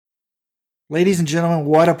Ladies and gentlemen,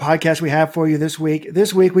 what a podcast we have for you this week.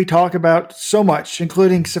 This week we talk about so much,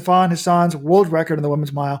 including Sifan Hassan's world record in the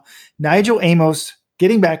women's mile, Nigel Amos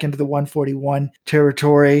getting back into the 141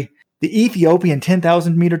 territory. The Ethiopian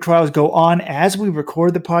 10,000 meter trials go on as we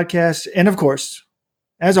record the podcast. And of course,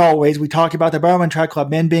 as always, we talk about the Bowerman Track Club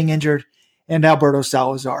men being injured and Alberto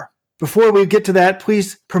Salazar. Before we get to that,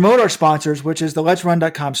 please promote our sponsors, which is the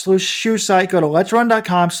LetsRun.com shoe site. Go to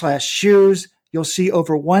LetsRun.com/shoes. You'll see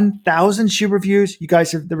over 1,000 shoe reviews. You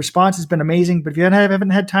guys the response has been amazing, but if you haven't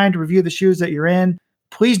had time to review the shoes that you're in,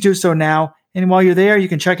 please do so now. And while you're there, you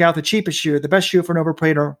can check out the cheapest shoe, the best shoe for an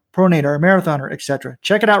overpronator, pronator, a marathoner, etc.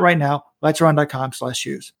 Check it out right now,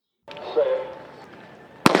 LetsRun.com/shoes.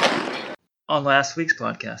 On last week's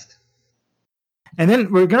podcast. And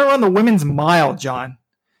then we're going to run the women's mile, John.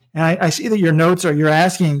 And I see that your notes are, you're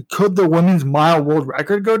asking, could the women's mile world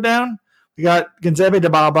record go down? We got Genzebe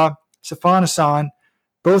Dibaba, Sifan Hassan,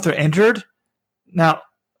 both are injured. Now,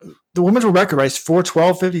 the women's world record, right, is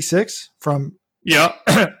 4:12.56 from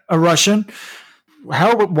a Russian. Why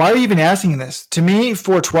are you even asking this? To me,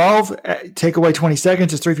 4:12, take away 20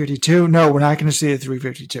 seconds is 3:52. No, we're not going to see a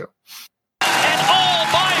 3:52. And all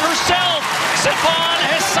by herself, Sifan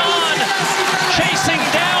Hassan chasing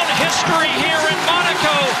down history here in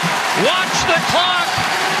Monaco. Watch the clock.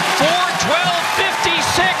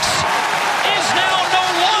 4:12.56 is now no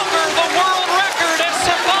longer the world record as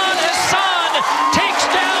Sifan Hassan takes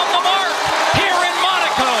down the mark here in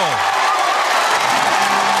Monaco.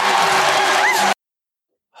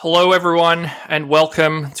 Hello, everyone, and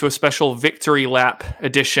welcome to a special Victory Lap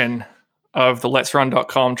edition of the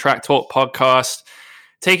LetsRun.com Track Talk podcast.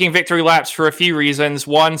 Taking victory laps for a few reasons.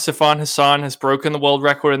 One, Sifan Hassan has broken the world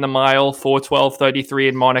record in the mile, 4:12.33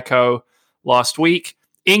 in Monaco last week.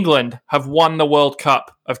 England have won the World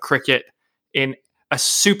Cup of cricket in a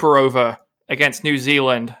super over against New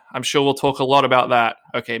Zealand. I'm sure we'll talk a lot about that.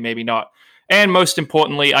 Okay, maybe not. And most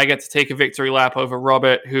importantly, I get to take a victory lap over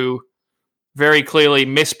Robert, who very clearly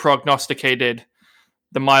misprognosticated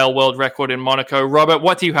the mile world record in Monaco. Robert,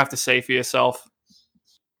 what do you have to say for yourself?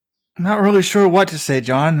 I'm not really sure what to say,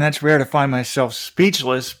 John. That's rare to find myself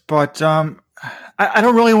speechless, but I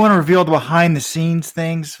don't really want to reveal the behind-the-scenes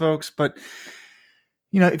things, folks, but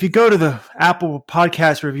if you go to the Apple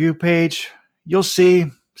Podcast review page, you'll see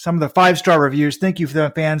some of the 5-star reviews. Thank you for the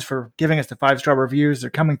fans for giving us the 5-star reviews. They're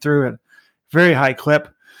coming through at a very high clip.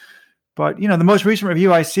 But, the most recent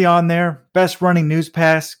review I see on there, best running news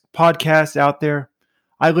podcast out there.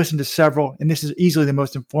 I listened to several, and this is easily the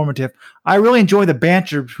most informative. I really enjoy the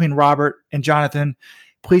banter between Robert and Jonathan.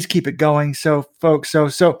 Please keep it going. So, folks,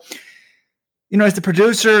 as the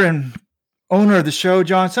producer and owner of the show,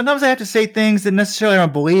 John, sometimes I have to say things that necessarily I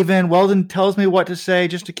don't believe in. Weldon tells me what to say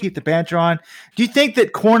just to keep the banter on. Do you think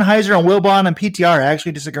that Kornheiser and Wilbon and PTR are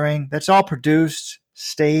actually disagreeing? That's all produced,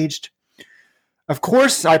 staged. Of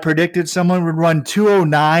course, I predicted someone would run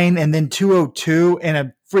 2:09 and then 2:02 in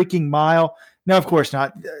a freaking mile. No, of course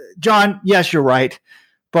not. John, yes, you're right.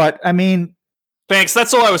 But, thanks.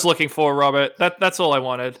 That's all I was looking for, Robert. That's all I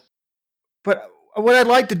wanted. But what I'd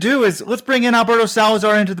like to do is let's bring in Alberto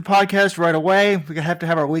Salazar into the podcast right away. We have to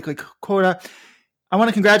have our weekly quota. I want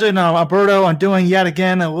to congratulate Alberto on doing yet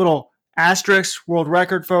again a little asterisk world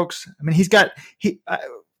record, folks.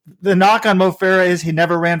 The knock on Mo Farah is he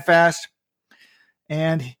never ran fast.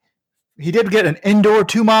 And he did get an indoor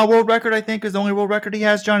 2-mile world record, I think, is the only world record he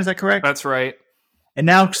has, John. Is that correct? That's right. And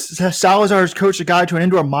now Salazar has coached a guy to an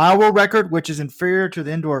indoor mile world record, which is inferior to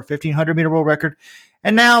the indoor 1,500-meter world record.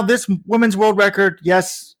 And now this women's world record,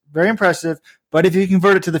 yes, very impressive. But if you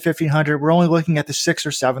convert it to the 1,500, we're only looking at the 6th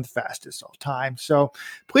or 7th fastest all time. So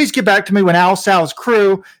please get back to me when Al Sal's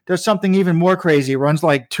crew does something even more crazy, runs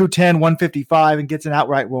like 2:10, 1:55, and gets an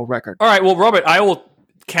outright world record. All right, well, Robert, I will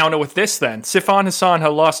counter with this then. Sifan Hassan, her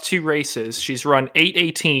last 2 races, she's run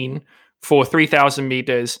 8:18 for 3,000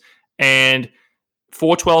 meters and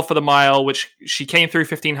 4:12 for the mile, which she came through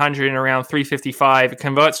 1,500 in around 3:55. It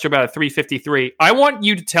converts to about a 3:53. I want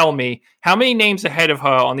you to tell me how many names ahead of her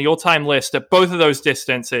on the all-time list at both of those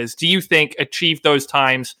distances do you think achieved those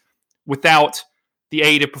times without the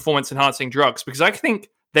aid of performance-enhancing drugs? Because I think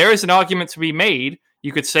there is an argument to be made.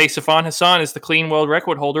 You could say Sifan Hassan is the clean world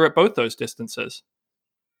record holder at both those distances.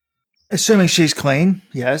 Assuming she's clean,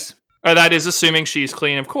 yes. That is assuming she's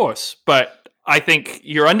clean, of course. But I think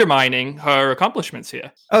you're undermining her accomplishments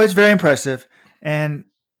here. Oh, it's very impressive. And,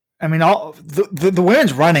 all the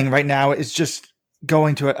women's running right now is just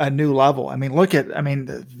going to a new level.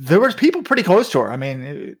 There was people pretty close to her.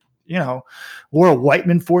 Laura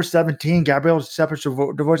Whiteman, 4:17, Gabrielle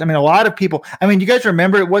Seppers-Divorce. A lot of people. You guys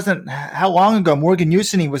remember it wasn't how long ago Morgan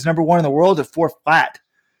Usain was number 1 in the world at 4 flat.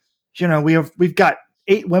 we've got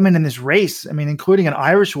 8 women in this race. I mean, including an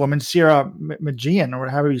Irish woman, Ciara Mageean, or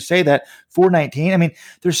however you say that, 4:19. I mean,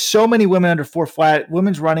 there's so many women under 4 flat.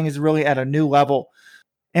 Women's running is really at a new level.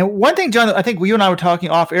 And one thing, John, I think you and I were talking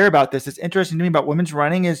off air about this. It's interesting to me about women's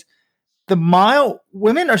running is the mile.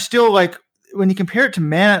 Women are still like, when you compare it to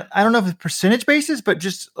men, I don't know if it's percentage basis, but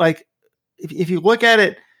just like if you look at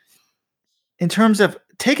it in terms of,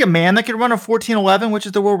 take a man that could run a 14:11, which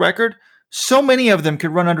is the world record. So many of them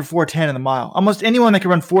could run under 4:10 in the mile. Almost anyone that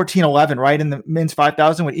could run 14:11, right, in the men's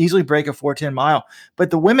 5,000 would easily break a 4:10 mile.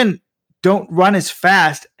 But the women don't run as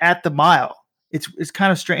fast at the mile. It's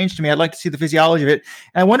kind of strange to me. I'd like to see the physiology of it.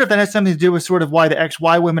 And I wonder if that has something to do with sort of why the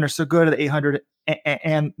XY women are so good at the 800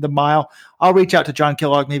 and the mile. I'll reach out to John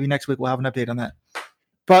Kellogg. Maybe next week we'll have an update on that.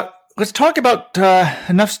 But let's talk about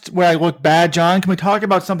enough where I look bad, John. Can we talk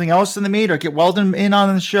about something else in the meet or get Weldon in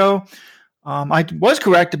on the show? I was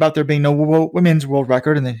correct about there being no women's world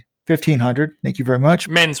record in the 1500. Thank you very much.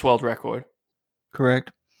 Men's world record.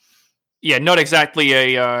 Correct. Yeah, not exactly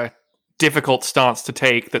a difficult stance to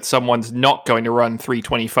take that someone's not going to run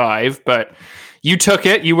 3:25, but you took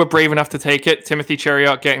it. You were brave enough to take it. Timothy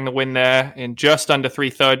Cheruiyot getting the win there in just under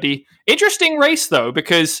 3:30. Interesting race, though,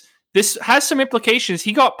 because this has some implications.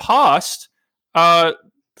 He got past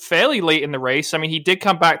fairly late in the race. I mean, he did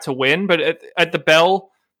come back to win, but at the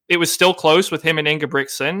bell, it was still close with him and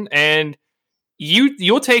Ingebrigtsen. And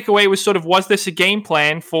your takeaway was sort of, was this a game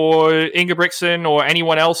plan for Ingebrigtsen or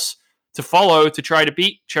anyone else to follow to try to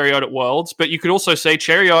beat Cheruiyot at Worlds? But you could also say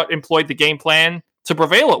Cheruiyot employed the game plan to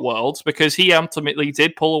prevail at Worlds because he ultimately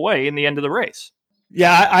did pull away in the end of the race.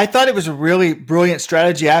 Yeah, I thought it was a really brilliant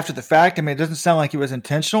strategy after the fact. I mean, it doesn't sound like it was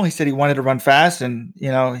intentional. He said he wanted to run fast, and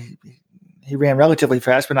he ran relatively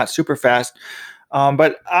fast, but not super fast.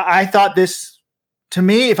 But I thought this, to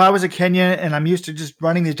me, if I was a Kenyan and I'm used to just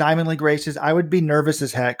running these Diamond League races, I would be nervous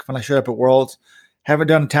as heck when I showed up at Worlds. Haven't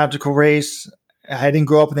done a tactical race. I didn't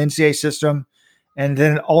grow up in the NCAA system. And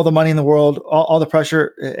then all the money in the world, all the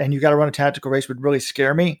pressure, and you got to run a tactical race would really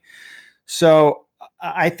scare me. So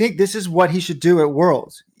I think this is what he should do at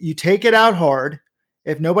Worlds. You take it out hard.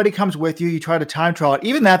 If nobody comes with you, you try to time trial it.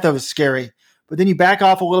 Even that, though, was scary. But then you back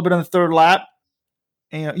off a little bit on the third lap.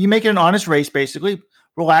 And, you make it an honest race, basically.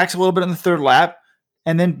 Relax a little bit on the third lap,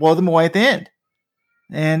 and then blow them away at the end.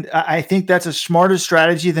 And I think that's a smarter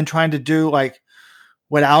strategy than trying to do like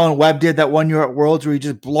what Alan Webb did that one year at Worlds where you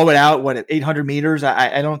just blow it out, at 800 meters.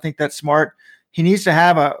 I don't think that's smart. He needs to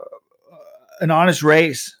have an honest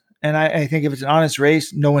race. And I think if it's an honest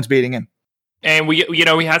race, no one's beating him. And we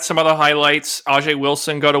had some other highlights. Ajay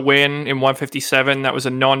Wilson got a win in 157. That was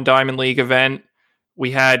a non-Diamond League event.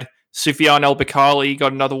 We had Sufyan El Bakkali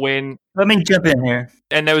got another win. Let me jump in here.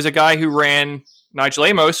 And there was a guy who ran, Nigel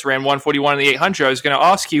Amos, ran 141 in the 800. I was going to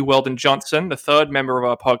ask you, Weldon Johnson, the third member of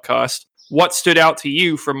our podcast, what stood out to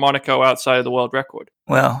you from Monaco outside of the world record?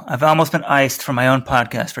 Well, I've almost been iced from my own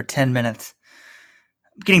podcast for 10 minutes.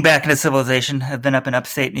 Getting back into civilization, I've been up in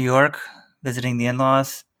upstate New York, visiting the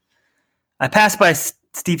in-laws. I passed by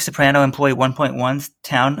Steve Soprano, employee 1.1's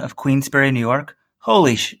town of Queensbury, New York.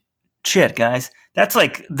 Holy shit, guys. That's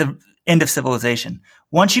like the end of civilization.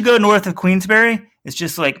 Once you go north of Queensbury, it's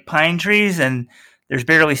just like pine trees and there's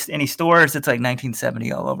barely any stores. It's like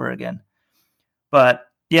 1970 all over again. But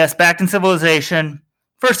yes, back in civilization.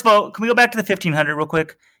 First of all, can we go back to the 1500 real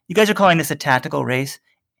quick? You guys are calling this a tactical race.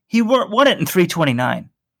 He won it in 3:29.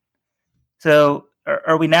 So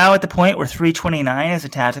are we now at the point where 3:29 is a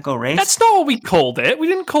tactical race? That's not what we called it. We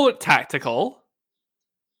didn't call it tactical.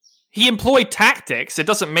 He employed tactics. It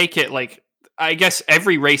doesn't make it like, I guess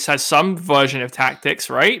every race has some version of tactics,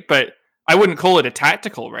 right? But I wouldn't call it a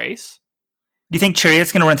tactical race. Do you think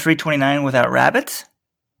Cheruiyot's going to run 3:29 without rabbits?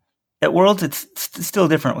 At Worlds, it's still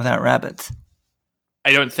different without rabbits.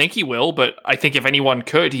 I don't think he will, but I think if anyone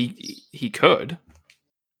could, he could.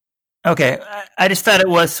 Okay, I just thought it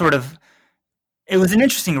was it was an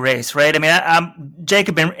interesting race, right? I mean,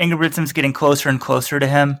 Jacob Ingebrigtsen's getting closer and closer to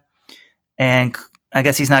him, and I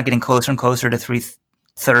guess he's not getting closer and closer to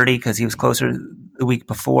 3:30 because he was closer the week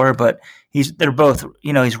before, but they're both,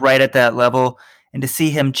 he's right at that level, and to see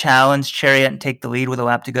him challenge Cheruiyot and take the lead with a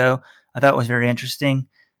lap to go, I thought was very interesting.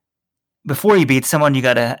 Before you beat someone, you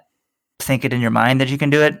got to think it in your mind that you can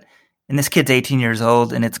do it. And this kid's 18 years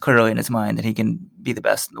old, and it's clearly in his mind that he can be the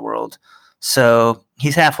best in the world. So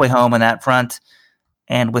he's halfway home on that front.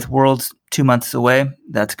 And with Worlds 2 months away,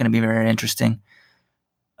 that's going to be very interesting.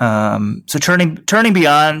 So turning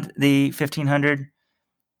beyond the 1500,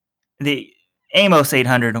 the Amos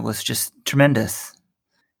 800 was just tremendous.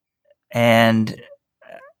 And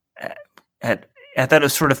I thought it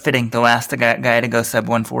was sort of fitting, the last guy to go sub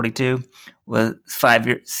 142 was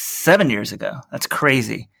 7 years ago. That's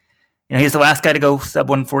crazy. He's the last guy to go sub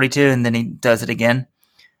 142, and then he does it again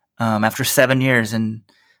after 7 years. And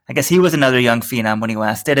I guess he was another young phenom when he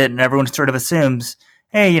last did it, and everyone sort of assumes,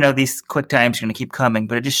 hey, these quick times are going to keep coming.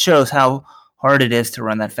 But it just shows how hard it is to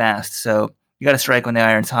run that fast. So you got to strike when the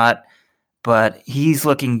iron's hot. But he's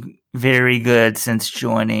looking very good since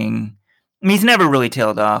joining. I mean, he's never really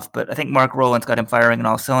tailed off, but I think Mark Rowland's got him firing on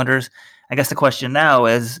all cylinders. I guess the question now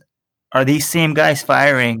is, are these same guys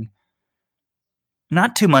firing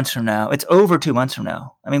not 2 months from now? It's over 2 months from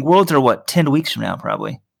now. I mean, Worlds are 10 weeks from now,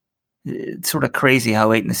 probably. It's sort of crazy how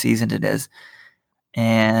late in the season it is.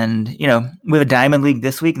 And, we have a Diamond League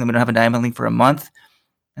this week, and then we don't have a Diamond League for a month.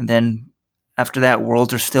 And then after that,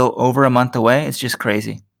 Worlds are still over a month away. It's just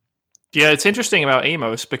crazy. Yeah, it's interesting about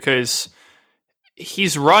Amos because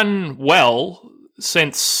he's run well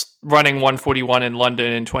since running 141 in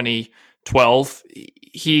London in 2012.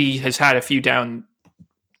 He has had a few down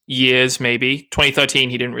years, maybe. 2013,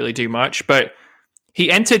 he didn't really do much, but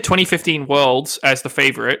he entered 2015 Worlds as the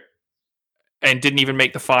favorite and didn't even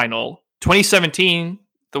make the final. 2017,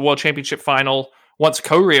 the World Championship final, once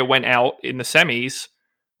Korea went out in the semis,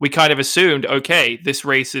 we kind of assumed, okay, this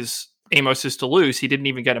race is Amos's to lose. He didn't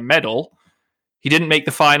even get a medal. He didn't make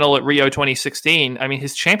the final at Rio 2016. I mean,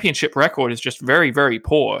 his championship record is just very, very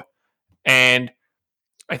poor. And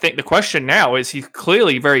I think the question now is he's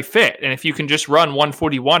clearly very fit. And if you can just run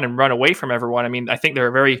 141 and run away from everyone, I mean, I think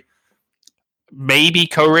maybe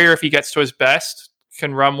Korea, if he gets to his best,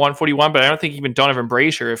 can run 141, but I don't think even Donovan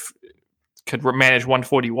Brazier could manage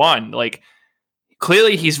 141. Like,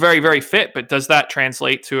 clearly he's very, very fit, but does that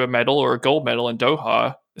translate to a medal or a gold medal in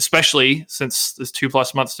Doha? Especially since there's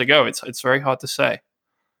 2+ months to go. It's very hard to say.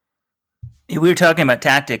 We were talking about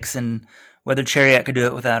tactics and whether Cheruiyot could do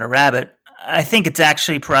it without a rabbit. I think it's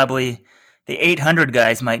actually probably the 800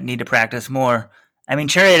 guys might need to practice more. I mean,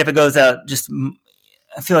 Cheruiyot, if it goes out,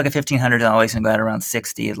 I feel like a 1500 is always going to go out around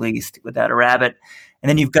 60 at least without a rabbit. And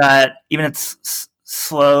then you've got, even if it's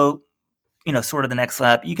slow, sort of the next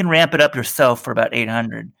lap, you can ramp it up yourself for about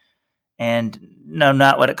 800 and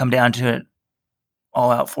not let it come down to it all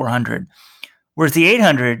out 400. Whereas the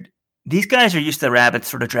 800, these guys are used to the rabbits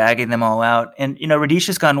sort of dragging them all out. And,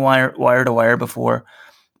 Radisha's gone wire to wire before,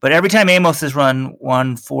 but every time Amos has run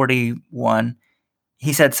 141,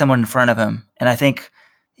 he's had someone in front of him. And I think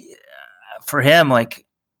for him, like,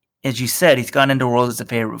 as you said, he's gone into Worlds as a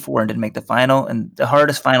favorite before and didn't make the final. And the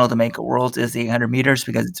hardest final to make at Worlds is the 800 meters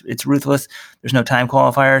because it's ruthless. There's no time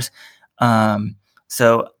qualifiers.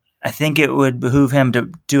 So I think it would behoove him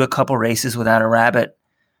to do a couple races without a rabbit,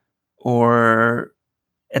 or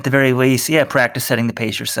at the very least, practice setting the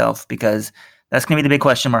pace yourself, because that's going to be the big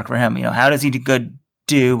question mark for him. How does he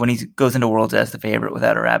do when he goes into Worlds as the favorite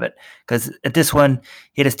without a rabbit? Because at this one,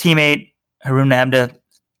 he had his teammate Haroon Nabda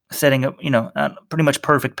setting up, a pretty much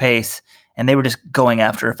perfect pace, and they were just going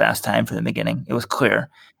after a fast time from the beginning. It was clear,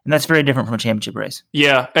 and that's very different from a championship race.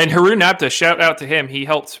 Yeah, and Haroon Nabda, shout out to him. He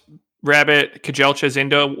helped Rabbit Kejelcha's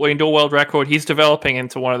indoor world record. He's developing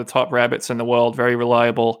into one of the top rabbits in the world. Very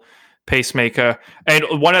reliable pacemaker. And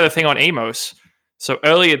one other thing on Amos. So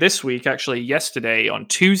earlier this week, actually yesterday on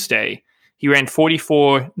Tuesday, he ran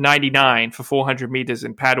 44.99 for 400 meters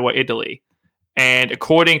in Padua, Italy. And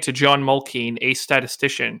according to John Mulkeen, a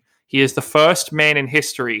statistician, he is the first man in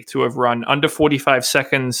history to have run under 45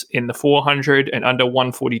 seconds in the 400 and under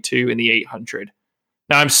 142 in the 800.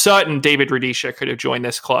 Now, I'm certain David Radisha could have joined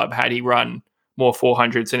this club had he run more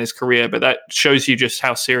 400s in his career, but that shows you just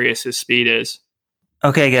how serious his speed is.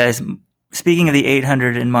 Okay, guys, speaking of the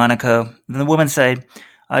 800 in Monaco, on the women's side,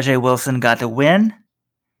 Ajay Wilson got the win,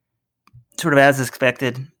 sort of as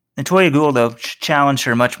expected. And Toya Gould, though, challenged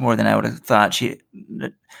her much more than I would have thought. She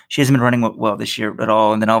hasn't been running well this year at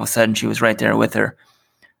all, and then all of a sudden she was right there with her.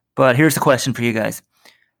 But here's the question for you guys.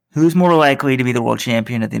 Who's more likely to be the world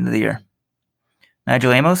champion at the end of the year?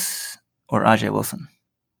 Nigel Amos or Ajay Wilson?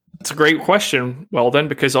 That's a great question, Weldon,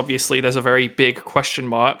 because obviously there's a very big question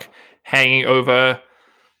mark hanging over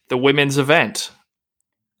the women's event.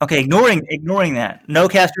 Okay, ignoring that. No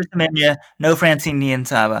Caster Semenya, no Francine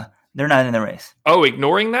Niyonsaba. They're not in the race. Oh,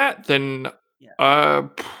 ignoring that? Then I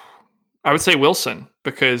would say Wilson,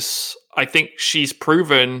 because I think she's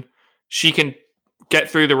proven she can get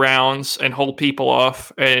through the rounds and hold people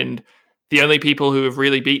off. And the only people who have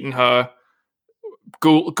really beaten her,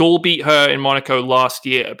 Gould beat her in Monaco last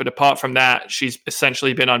year. But apart from that, she's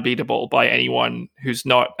essentially been unbeatable by anyone who's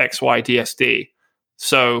not XYDSD.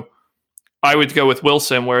 So I would go with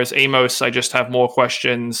Wilson, whereas Amos, I just have more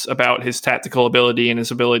questions about his tactical ability and his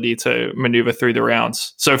ability to maneuver through the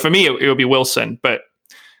rounds. So for me, it would be Wilson, but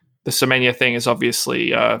the Semenya thing is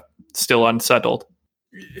obviously still unsettled.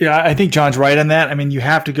 Yeah, I think John's right on that. I mean, you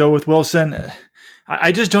have to go with Wilson.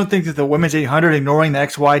 I just don't think that the women's 800, ignoring the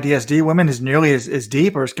XYDSD women, is nearly as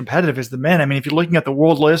deep or as competitive as the men. I mean, if you're looking at the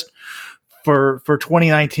world list for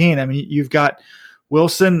 2019, I mean, you've got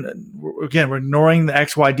Wilson, again, we're ignoring the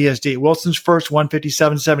XYDSD. Wilson's first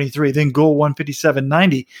 157.73, then Gould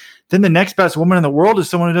 157.90. Then the next best woman in the world is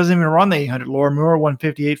someone who doesn't even run the 800, Laura Moore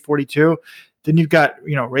 158.42. Then you've got,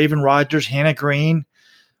 Raven Rogers, Hannah Green,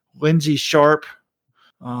 Lindsay Sharp.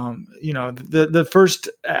 The first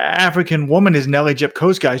African woman is Nelly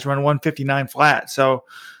Jepkoska. She's run 159 flat. So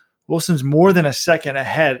Wilson's more than a second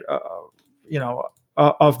ahead,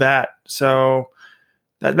 of that. So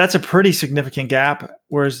that's a pretty significant gap.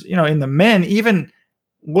 Whereas, in the men, even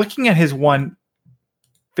looking at his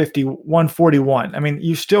 141, I mean,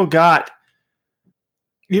 you still got,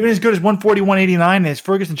 even as good as 141.89 is,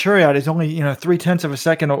 Ferguson Chariot is only, 0.3 of a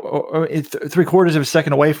second or 3/4 of a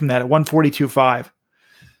second away from that at 142.5.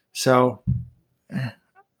 So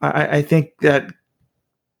I think that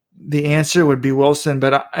the answer would be Wilson.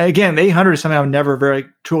 But again, the 800 is something I'm never very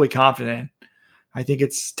truly confident in. I think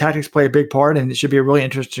tactics play a big part, and it should be a really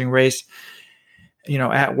interesting race,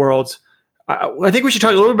 at Worlds. I think we should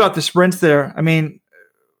talk a little bit about the sprints there. I mean,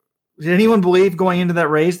 did anyone believe going into that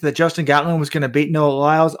race that Justin Gatlin was going to beat Noah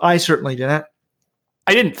Lyles? I certainly didn't.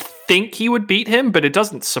 I didn't think he would beat him, but it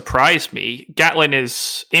doesn't surprise me. Gatlin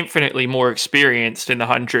is infinitely more experienced in the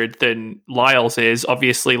 100 than Lyles is.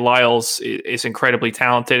 Obviously, Lyles is incredibly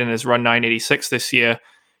talented and has run 986 this year.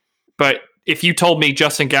 But if you told me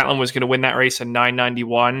Justin Gatlin was going to win that race in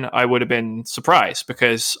 991, I would have been surprised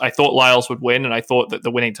because I thought Lyles would win and I thought that the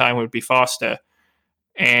winning time would be faster.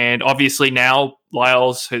 And obviously now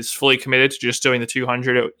Lyles is fully committed to just doing the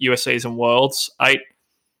 200 at USA's and Worlds. I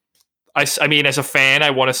mean, as a fan, I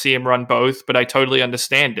want to see him run both, but I totally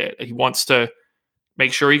understand it. He wants to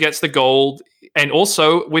make sure he gets the gold. And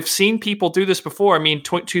also, we've seen people do this before. I mean,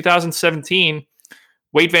 2017,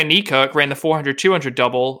 Wade Van Niekerk ran the 400-200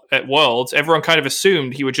 double at Worlds. Everyone kind of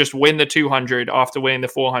assumed he would just win the 200 after winning the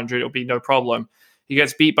 400. It'll be no problem. He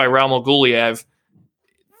gets beat by Raul Guliev.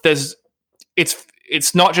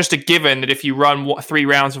 It's not just a given that if you run 3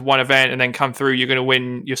 rounds of one event and then come through, you're going to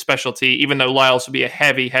win your specialty, even though Lyles will be a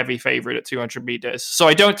heavy, heavy favorite at 200 meters. So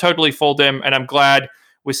I don't totally fold him, and I'm glad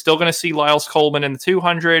we're still going to see Lyles Coleman in the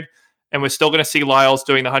 200, and we're still going to see Lyles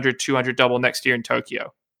doing the 100-200 double next year in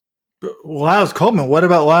Tokyo. Lyles Coleman, what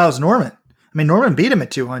about Lyles Norman? I mean, Norman beat him at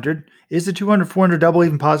 200. Is the 200-400 double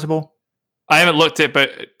even possible? I haven't looked at it,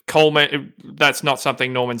 but Coleman, that's not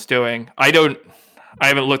something Norman's doing. I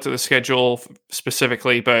haven't looked at the schedule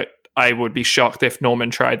specifically, but I would be shocked if Norman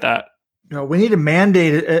tried that. We need to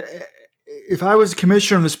mandate it. If I was a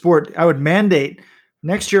commissioner of the sport, I would mandate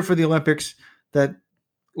next year for the Olympics that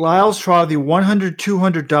Lyles try the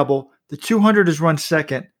 100-200 double. The 200 is run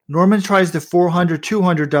second. Norman tries the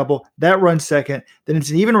 400-200 double. That runs second. Then it's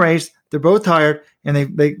an even race. They're both tired, and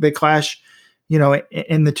they clash,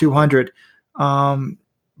 in the 200.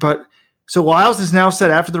 So Lyles is now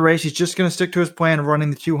said after the race, he's just going to stick to his plan of running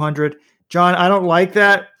the 200. John, I don't like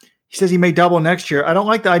that. He says he may double next year. I don't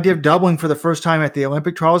like the idea of doubling for the first time at the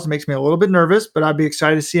Olympic trials. It makes me a little bit nervous, but I'd be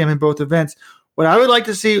excited to see him in both events. What I would like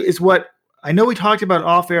to see is what I know we talked about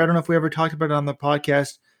off air. I don't know if we ever talked about it on the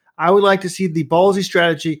podcast. I would like to see the ballsy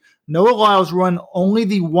strategy. Noah Lyles run only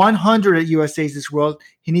the 100 at USA's this World.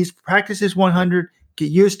 He needs to practice his 100, get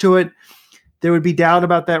used to it. There would be doubt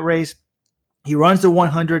about that race. He runs the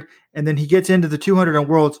 100, and then he gets into the 200 on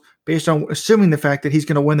Worlds based on assuming the fact that he's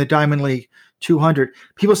going to win the Diamond League 200.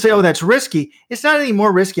 People say, oh, that's risky. It's not any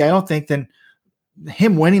more risky, I don't think, than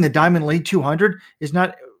him winning the Diamond League 200 is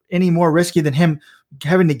not any more risky than him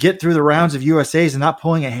having to get through the rounds of USA's and not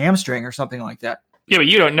pulling a hamstring or something like that. Yeah, but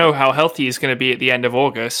you don't know how healthy he's going to be at the end of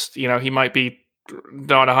August. He might be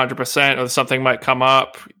not 100% or something might come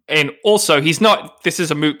up. And also, this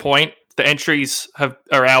is a moot point. The entries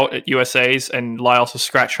are out at USA's, and Lyles was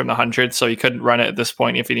scratched from the 100, so he couldn't run it at this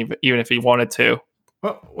point, even if he wanted to.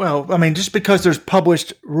 Well, I mean, just because there's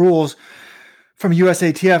published rules from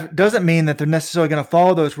USATF doesn't mean that they're necessarily going to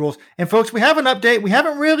follow those rules. And folks, we have an update. We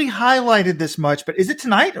haven't really highlighted this much, but is it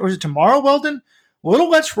tonight or is it tomorrow, Weldon? Little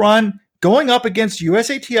Let's Run going up against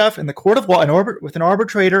USATF in the court of law with an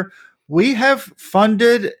arbitrator. We have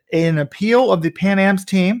funded an appeal of the Pan Am's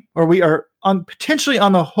team, or we are potentially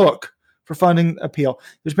on the hook for funding appeal.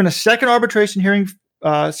 There's been a second arbitration hearing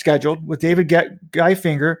scheduled with David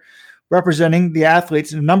Guyfinger representing the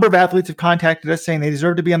athletes. A number of athletes have contacted us saying they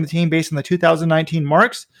deserve to be on the team based on the 2019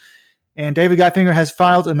 marks. And David Guyfinger has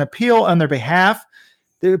filed an appeal on their behalf.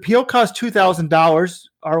 The appeal costs $2,000.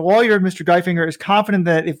 Our lawyer, Mr. Geifinger, is confident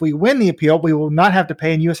that if we win the appeal, we will not have to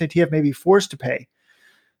pay, and USATF may be forced to pay.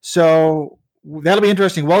 So that'll be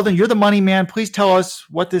interesting. Weldon, you're the money man. Please tell us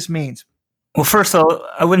what this means. Well, first of all,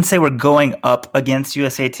 I wouldn't say we're going up against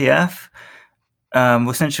USATF.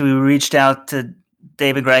 Essentially, we reached out to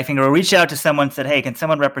David Greifinger, or reached out to someone and said, hey, can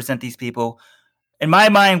someone represent these people? In my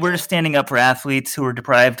mind, we're just standing up for athletes who are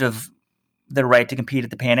deprived of their right to compete at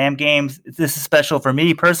the Pan Am Games. This is special for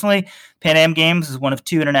me personally. Pan Am Games is one of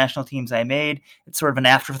 2 international teams I made. It's sort of an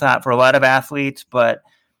afterthought for a lot of athletes, but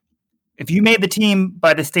if you made the team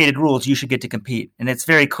by the stated rules, you should get to compete. And it's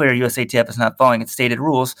very clear USATF is not following its stated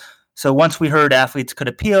rules. So once we heard athletes could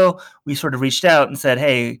appeal, we sort of reached out and said,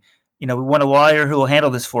 hey, we want a lawyer who will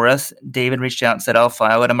handle this for us. David reached out and said, I'll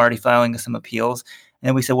file it. I'm already filing some appeals. And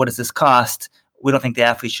then we said, what does this cost? We don't think the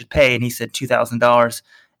athletes should pay. And he said $2,000,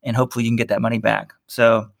 and hopefully you can get that money back.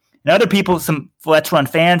 So, and other people, some Let's Run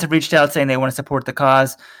fans have reached out saying they want to support the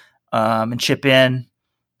cause and chip in,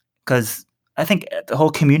 because I think the whole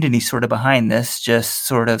community is sort of behind this, just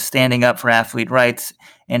sort of standing up for athlete rights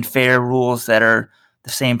and fair rules that are the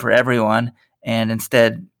same for everyone. And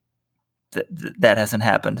instead, that hasn't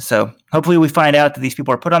happened. So hopefully we find out that these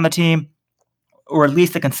people are put on the team, or at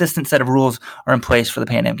least a consistent set of rules are in place for the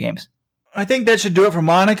Pan Am Games. I think that should do it for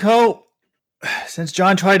Monaco. Since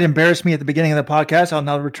John tried to embarrass me at the beginning of the podcast, I'll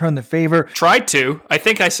now return the favor. Tried to. I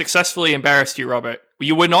think I successfully embarrassed you, Robert.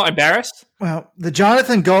 You were not embarrassed? Well, the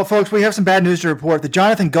Jonathan Gault, folks, we have some bad news to report. The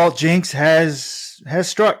Jonathan Gault jinx has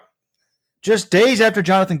struck. Just days after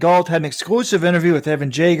Jonathan Gault had an exclusive interview with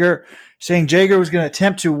Evan Jager, saying Jager was going to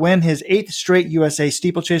attempt to win his 8th straight USA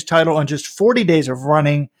steeplechase title on just 40 days of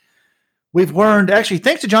running. We've learned, actually,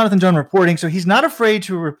 thanks to Jonathan's own reporting, so he's not afraid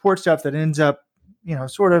to report stuff that ends up,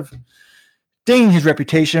 sort of dinging his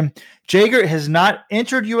reputation. Jager has not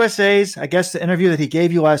entered USA's. I guess the interview that he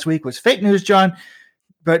gave you last week was fake news, John.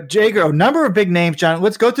 But Jager, a number of big names, John.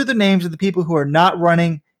 Let's go through the names of the people who are not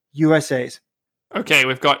running USA's. Okay,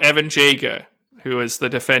 we've got Evan Jager, who is the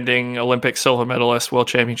defending Olympic silver medalist, World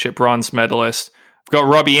Championship bronze medalist. We've got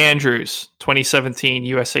Robbie Andrews, 2017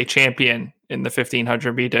 USA champion in the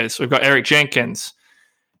 1500 meters. We've got Eric Jenkins,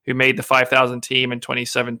 who made the 5,000 team in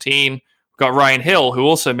 2017. We've got Ryan Hill, who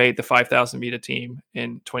also made the 5,000 meter team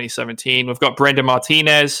in 2017. We've got Brenda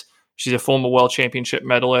Martinez. She's a former World Championship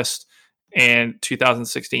medalist and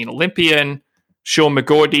 2016 Olympian. Sean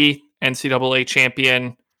McGordy, NCAA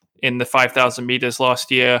champion in the 5,000 meters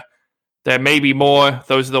last year. There may be more.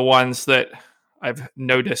 Those are the ones that I've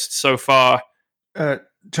noticed so far.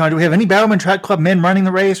 John, do we have any Bowerman Track Club men running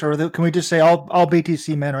the race, or can we just say all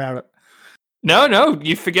BTC men are out? No,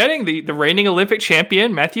 you're forgetting the reigning Olympic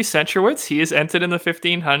champion, Matthew Centrowitz. He is entered in the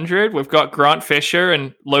 1500. We've got Grant Fisher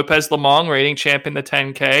and Lopez Lamong, reigning champ in the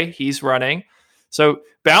 10K. He's running. So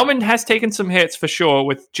Bauman has taken some hits for sure,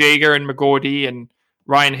 with Jager and McGordy and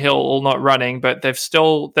Ryan Hill all not running, but they're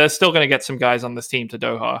still going to get some guys on this team to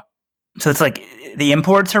Doha. So it's like the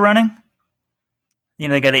imports are running?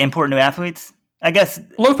 They got to import new athletes? I guess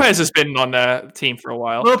Lopez has been on the team for a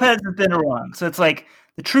while. Lopez has been around. So it's like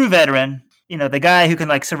the true veteran, the guy who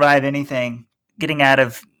can survive anything, getting out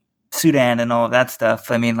of Sudan and all of that stuff.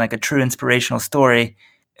 I mean, like a true inspirational story,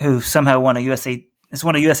 who somehow won a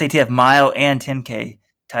USATF mile and 10K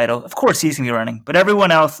title. Of course he's going to be running, but everyone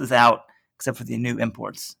else is out except for the new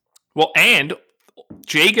imports. Well, and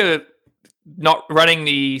Jager not running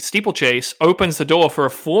the steeplechase opens the door for a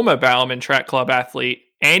former Bowerman Track Club athlete,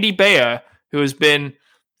 Andy Bayer, who has been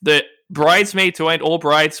the bridesmaid to end all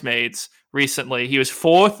bridesmaids recently. He was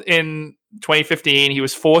 4th in 2015. He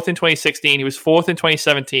was 4th in 2016. He was 4th in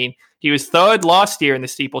 2017. He was 3rd last year in the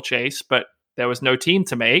steeplechase, but there was no team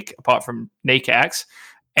to make apart from NACAX.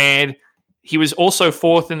 And he was also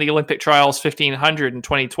 4th in the Olympic trials 1500 in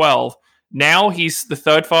 2012. Now he's the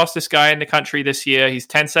 3rd fastest guy in the country this year. He's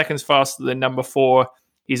 10 seconds faster than number 4.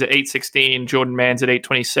 He's at 8:16. Jordan Mann's at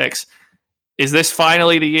 8:26. Is this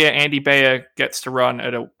finally the year Andy Bayer gets to run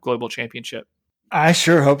at a global championship? I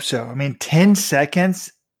sure hope so. I mean, 10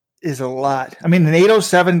 seconds is a lot. I mean, an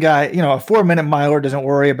 8:07 guy, a 4-minute miler doesn't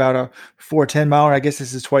worry about a 4:10 miler. I guess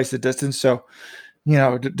this is twice the distance. So,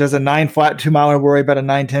 does a 9 flat 2 miler worry about a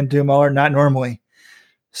 9:10 2 miler? Not normally.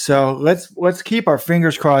 So let's keep our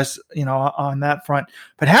fingers crossed, on that front.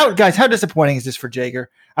 But how disappointing is this for Jager?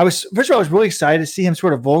 I was really excited to see him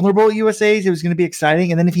sort of vulnerable at USA's. It was going to be exciting.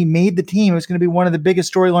 And then if he made the team, it was going to be one of the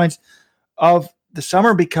biggest storylines of the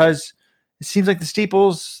summer, because it seems like the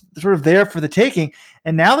steeple's sort of there for the taking.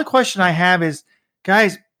 And now the question I have is,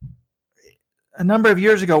 guys, a number of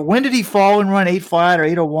years ago, when did he fall and run 8 flat or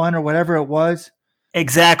 8:01 or whatever it was?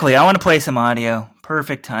 Exactly. I want to play some audio.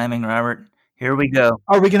 Perfect timing, Robert. Here we go.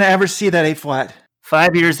 Are we going to ever see that A flat?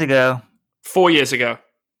 5 years ago. 4 years ago.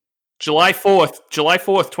 July 4th,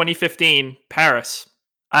 2015, Paris.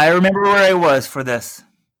 I remember where I was for this.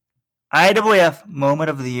 IWF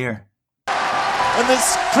Moment of the Year. And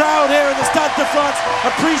this crowd here in the Stade de France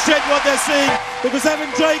appreciate what they're seeing because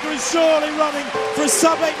Evan Jager is surely running for a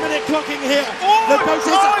sub-8 minute clocking here. The coach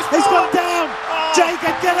he's gone down.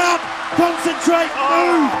 Jager, get up, concentrate,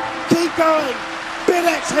 move, keep going.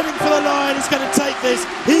 Bidex heading for the line. He's going to take this.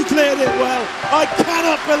 He cleared it well. I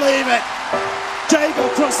cannot believe it. Jager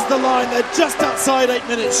crosses the line. They're just outside 8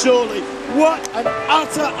 minutes, surely. What an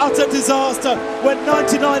utter disaster when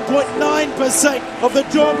 99.9% of the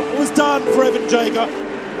job was done for Evan Jager.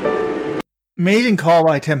 Amazing call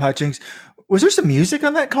by Tim Hutchings. Was there some music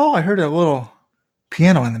on that call? I heard a little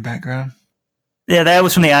piano in the background. Yeah, that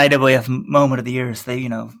was from the IWF Moment of the Year. So they,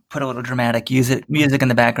 put a little dramatic music in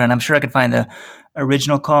the background. I'm sure I could find the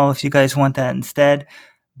original call if you guys want that instead.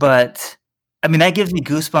 But, that gives me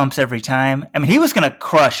goosebumps every time. He was going to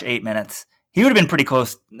crush 8 minutes. He would have been pretty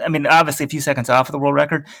close. Obviously a few seconds off of the world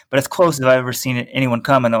record, but as close as I've ever seen anyone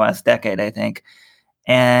come in the last decade, I think.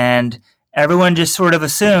 And everyone just sort of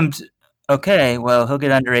assumed, okay, well, he'll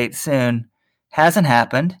get under 8 soon. Hasn't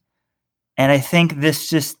happened. And I think this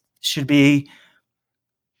just should be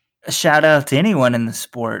a shout out to anyone in the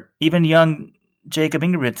sport, even young Jacob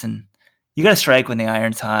Ingebrigtsen. You got to strike when the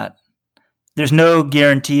iron's hot. There's no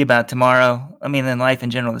guarantee about tomorrow. In life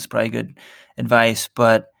in general, that's probably good advice,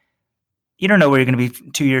 but you don't know where you're going to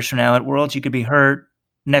be 2 years from now at Worlds. You could be hurt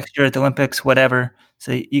next year at the Olympics, whatever.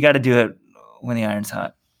 So you got to do it when the iron's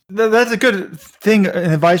hot. That's a good thing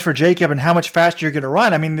and advice for Jacob and how much faster you're going to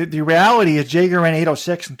run. The reality is Jager ran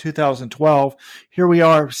 8:06 in 2012. Here we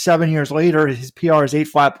are 7 years later. His PR is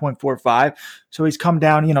 8:05.45. So he's come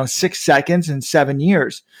down, 6 seconds in 7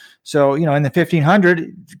 years. So, in the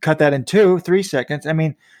 1500, cut that in 3 seconds.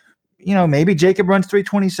 Maybe Jacob runs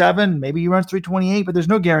 3:27, maybe he runs 3:28, but there's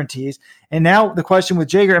no guarantees. And now the question with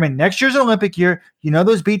Jager, next year's an Olympic year.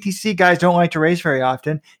 Those BTC guys don't like to race very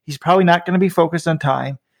often. He's probably not going to be focused on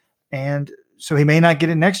time. And so he may not get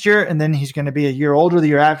it next year. And then he's going to be a year older the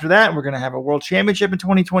year after that. We're going to have a world championship in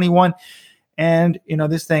 2021. And,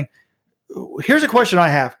 this thing, here's a question I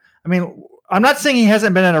have. I'm not saying he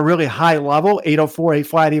hasn't been at a really high level, 804, 8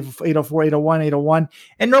 flat, 804, 801, 801.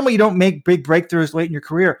 And normally you don't make big breakthroughs late in your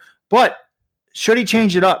career. But should he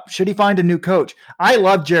change it up? Should he find a new coach? I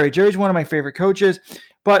love Jerry. Jerry's one of my favorite coaches.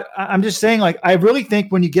 But I'm just saying, I really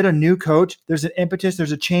think when you get a new coach, there's an impetus,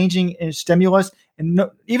 there's a changing stimulus. And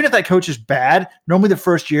even if that coach is bad, normally the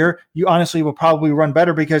first year, you honestly will probably run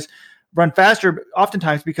faster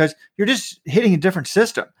oftentimes because you're just hitting a different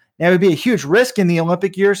system. Now, it would be a huge risk in the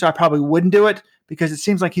Olympic year, so I probably wouldn't do it because it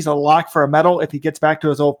seems like he's a lock for a medal if he gets back to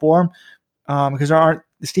his old form because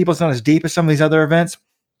the steeple's not as deep as some of these other events.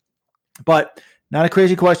 But not a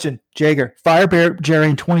crazy question. Jager, fire Jerry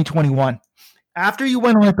in 2021. After you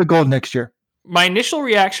win Olympic gold next year. My initial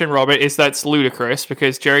reaction, Robert, is that's ludicrous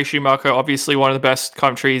because Jerry Schumacher, obviously one of the best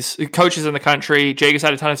coaches in the country. Jager's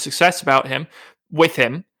had a ton of success with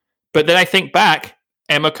him. But then I think back,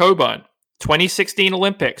 Emma Coburn, 2016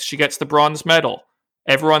 Olympics, she gets the bronze medal.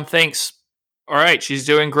 Everyone thinks, all right, she's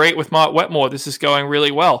doing great with Mark Wetmore. This is going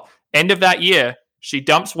really well. End of that year, she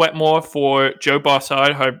dumps Wetmore for Joe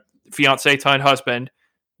Bossard, her fiance turned husband,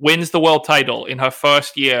 wins the world title in her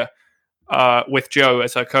first year with Joe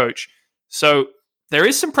as her coach. So there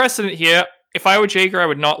is some precedent here. If I were Jager, I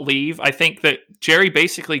would not leave. I think that Jerry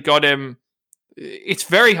basically got him. It's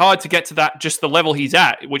very hard to get to that, just the level he's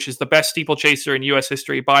at, which is the best steeplechaser in U.S.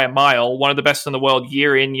 history by a mile, one of the best in the world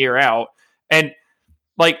year in, year out. And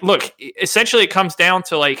look, essentially it comes down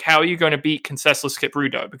to how are you going to beat Conseslus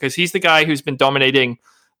Kipruto? Because he's the guy who's been dominating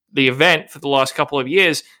the event for the last couple of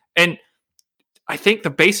years. And I think the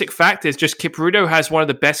basic fact is just Kipruto has one of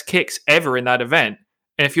the best kicks ever in that event.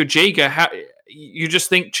 And if you're Jager, you just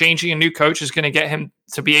think changing a new coach is going to get him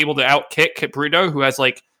to be able to outkick Kipruto, who has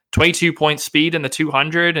 22 point speed in the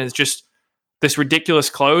 200 and is just this ridiculous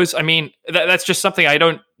close. That's just something I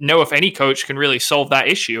don't know if any coach can really solve that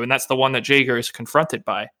issue. And that's the one that Jager is confronted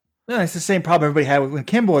by. No, it's the same problem everybody had when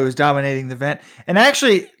Kimboy was dominating the event. And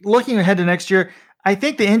actually, looking ahead to next year, I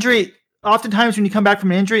think the injury, oftentimes when you come back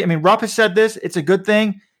from an injury, Rupp has said this, it's a good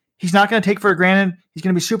thing. He's not going to take for granted. He's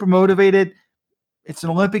going to be super motivated. It's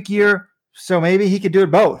an Olympic year, so maybe he could do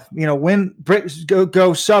it both.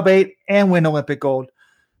 Go sub 8 and win Olympic gold.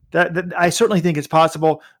 That I certainly think it's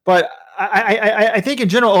possible. But I think in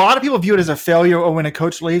general, a lot of people view it as a failure or when a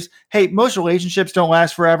coach leaves. Hey, most relationships don't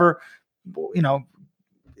last forever.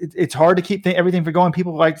 It's hard to keep everything from going.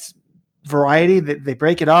 People like variety. They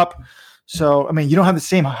break it up. So, I mean, you don't have the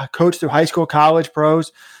same coach through high school, college,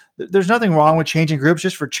 pros. There's nothing wrong with changing groups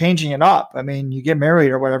just for changing it up. I mean, you get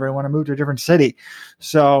married or whatever and want to move to a different city.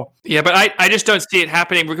 So, yeah, but I just don't see it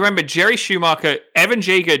happening. Remember, Jerry Schumacher, Evan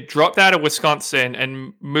Jaeger dropped out of Wisconsin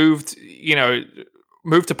and moved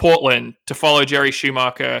to Portland to follow Jerry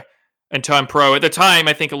Schumacher and turn pro. At the time,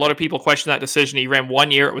 I think a lot of people questioned that decision. He ran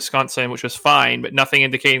 1 year at Wisconsin, which was fine, but nothing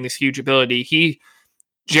indicating this huge ability.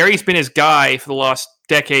 Jerry's been his guy for the last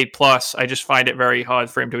decade plus. I just find it very hard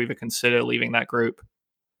for him to even consider leaving that group.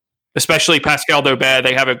 Especially Pascal Daubert,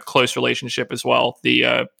 they have a close relationship as well.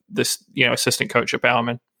 The assistant coach at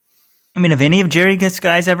Bowerman. I mean, if any of Jerry's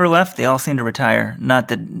guys ever left, they all seem to retire. Not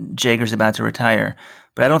that Jaeger's about to retire,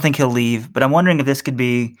 but I don't think he'll leave. But I'm wondering if this could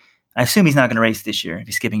be. I assume he's not going to race this year if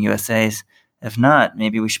he's skipping USA's. If not,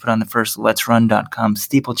 maybe we should put on the first Let'sRun.com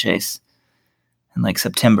steeplechase in like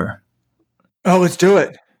September. Oh, let's do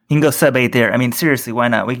it. You can go sub-8 there. I mean, seriously, why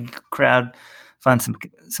not? We can find some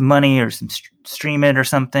money or stream it or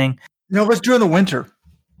something. No, let's do it in the winter.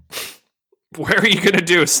 Where are you going to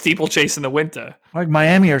do a steeplechase in the winter? Like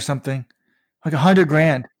Miami or something. Like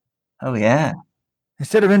 $100,000. Oh, yeah.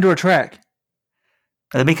 Instead of indoor track.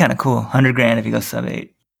 That'd be kind of cool. $100,000 if you go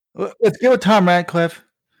sub-8. Let's get with Tom Radcliffe.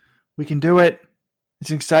 We can do it. It's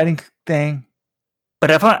an exciting thing.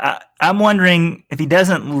 But if I'm wondering if he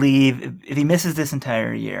doesn't leave, if he misses this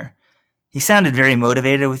entire year. He sounded very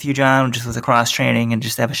motivated with you, John, just with the cross training and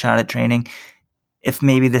just have a shot at training. If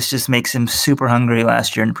maybe this just makes him super hungry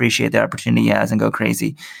last year and appreciate the opportunity he has and go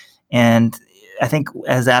crazy. And I think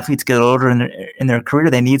as athletes get older in their career,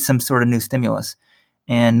 they need some sort of new stimulus.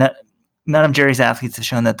 And none of Jerry's athletes have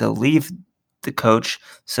shown that they'll leave the coach.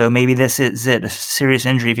 So maybe this is it. A serious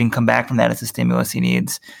injury, if he can come back from that, it's a stimulus he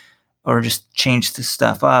needs. Or just change the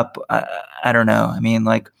stuff up. I don't know. I mean,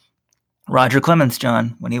 like Roger Clemens,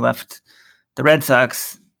 John, when he left the Red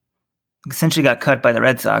Sox, essentially got cut by the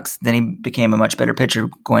Red Sox. Then he became a much better pitcher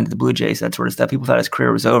going to the Blue Jays, that sort of stuff. People thought his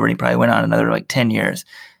career was over, and he probably went on another 10 years.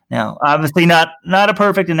 Now, obviously not a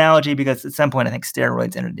perfect analogy because at some point I think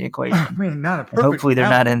steroids entered the equation. I mean, not a perfect. And hopefully they're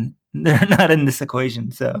not in this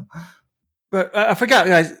equation. So, but I forgot,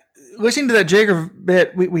 guys. Listening to that Jaeger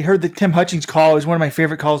bit, we heard the Tim Hutchings call. It was one of my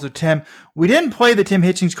favorite calls of Tim. We didn't play the Tim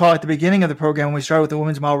Hutchings call at the beginning of the program when we started with the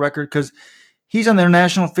women's mile record because he's on their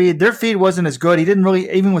national feed. Their feed wasn't as good. He didn't really,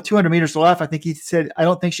 even with 200 meters left, I think he said, I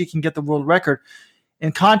don't think she can get the world record.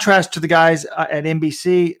 In contrast to the guys at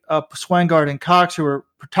NBC, Swangard and Cox, who were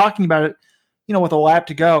talking about it, with a lap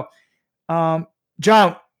to go.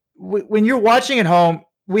 John, when you're watching at home,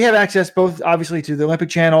 we have access both, obviously, to the Olympic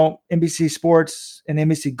Channel, NBC Sports, and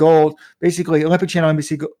NBC Gold. Basically, Olympic Channel,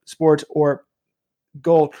 NBC Sports, or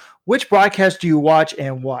Gold. Which broadcast do you watch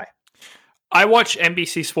and why? I watch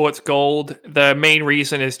NBC Sports Gold. The main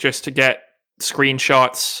reason is just to get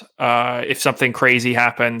screenshots if something crazy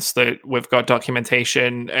happens, that we've got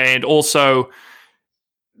documentation. And also,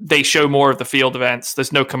 they show more of the field events.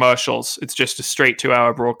 There's no commercials. It's just a straight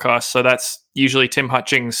 2-hour broadcast. So that's usually Tim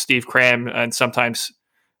Hutchings, Steve Cram, and sometimes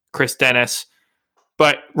Chris Dennis.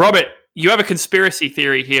 But Robert, you have a conspiracy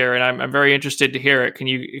theory here, and I'm very interested to hear it. Can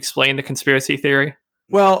you explain the conspiracy theory?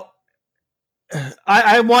 Well,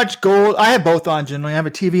 I watch Gold. I have both on generally. I have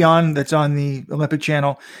a TV on that's on the Olympic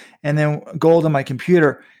Channel, and then Gold on my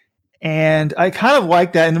computer. And I kind of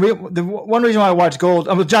like that. And the one reason why I watch Gold,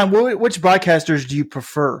 John, which broadcasters do you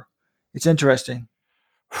prefer? It's interesting.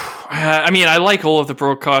 I mean, I like all of the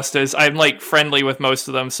broadcasters. I'm friendly with most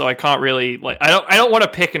of them, so I can't really I don't want to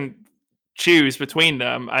pick and choose between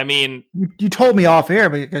them. I mean, you told me off air,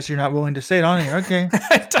 but I guess you're not willing to say it on here. Okay.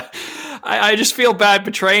 I just feel bad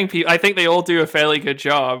betraying people. I think they all do a fairly good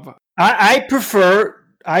job. I prefer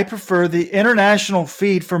the international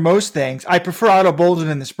feed for most things. I prefer Otto Bolden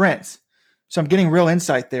in the sprints, so I'm getting real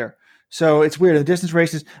insight there. So it's weird, the distance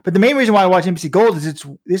races. But the main reason why I watch NBC Gold is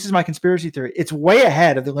this is my conspiracy theory. It's way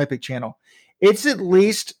ahead of the Olympic Channel. It's at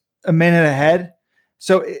least a minute ahead.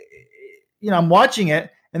 So, I'm watching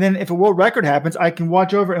it, and then if a world record happens, I can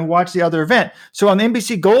watch over and watch the other event. So on the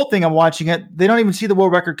NBC Gold thing, I'm watching it. They don't even see the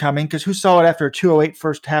world record coming because who saw it after a 2:08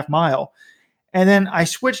 first half mile? And then I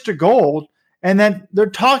switch to Gold, and then they're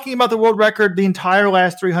talking about the world record the entire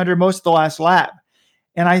last 300, most of the last lap.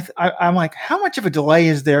 And I'm like, how much of a delay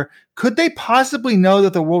is there? Could they possibly know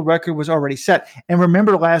that the world record was already set? And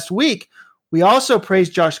remember last week, we also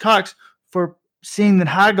praised Josh Cox for seeing that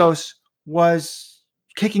Hagos was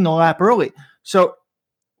kicking a lap early. So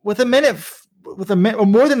with a minute or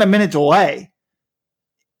more than a minute delay,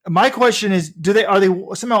 my question is, are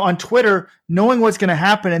they somehow on Twitter knowing what's going to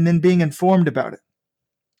happen and then being informed about it?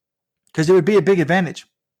 Because it would be a big advantage.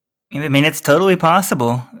 I mean, it's totally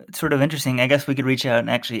possible. It's sort of interesting. I guess we could reach out and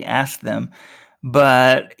actually ask them.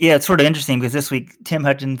 But yeah, it's sort of interesting because this week Tim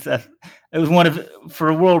Hutchins, it was for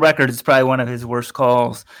a world record, it's probably one of his worst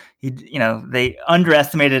calls. They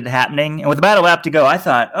underestimated it happening, and with about a lap to go, I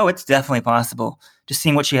thought, oh, it's definitely possible. Just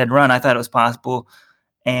seeing what she had run, I thought it was possible.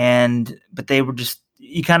 But they were just,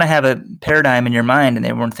 you kind of have a paradigm in your mind, and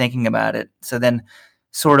they weren't thinking about it. So then,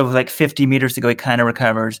 sort of like 50 meters to go, he kind of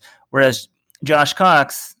recovers. Whereas Josh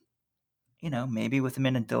Cox, maybe with a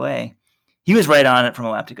minute delay, he was right on it from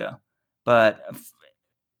a lap to go. But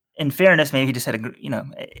in fairness, maybe he just had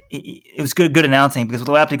it was good announcing, because with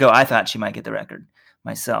a lap to go, I thought she might get the record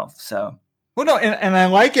myself. So, well, no, and I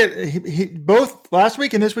like it. He both last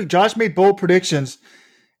week and this week, Josh made bold predictions.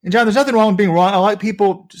 And John, there's nothing wrong with being wrong. I like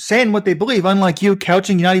people saying what they believe, unlike you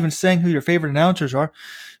couching, you're not even saying who your favorite announcers are.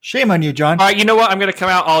 Shame on you, John. All right, you know what? I'm going to come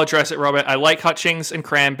out. I'll address it, Robert. I like Hutchings and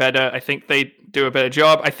Cram better. I think they do a better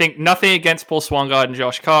job. I think nothing against Paul Swangard and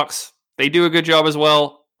Josh Cox. They do a good job as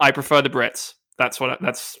well. I prefer the Brits. That's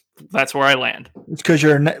where I land. It's because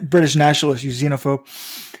you're a British nationalist, you xenophobe.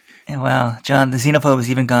 Yeah, well, John, the xenophobe has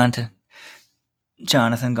even gone to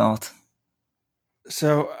Jonathan Gault.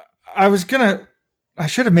 So I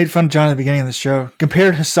should have made fun of John at the beginning of the show.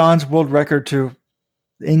 Compared Hassan's world record to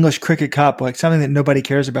the English Cricket Cup, like something that nobody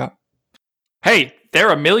cares about. Hey, there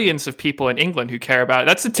are millions of people in England who care about it.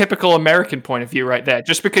 That's a typical American point of view right there.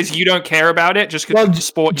 Just because you don't care about it, just because it's a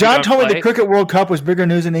sport John you don't told play. me the Cricket World Cup was bigger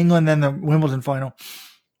news in England than the Wimbledon final.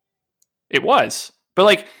 It was.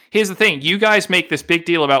 But here's the thing. You guys make this big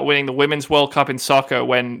deal about winning the Women's World Cup in soccer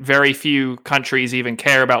when very few countries even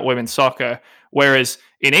care about women's soccer. Whereas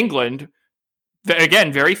in England,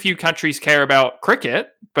 again, very few countries care about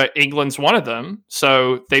cricket, but England's one of them.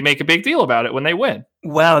 So they make a big deal about it when they win.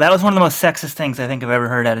 Wow, that was one of the most sexist things I think I've ever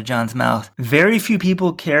heard out of John's mouth. Very few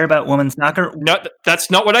people care about women's soccer. No, that's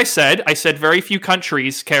not what I said. I said very few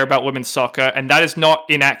countries care about women's soccer, and that is not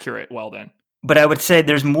inaccurate, Weldon. But I would say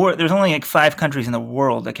there's only 5 countries in the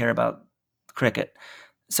world that care about cricket.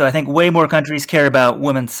 So I think way more countries care about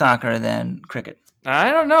women's soccer than cricket.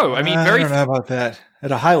 I don't know. I don't know about that.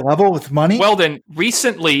 At a high level with money? Well, then,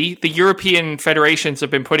 recently, the European federations have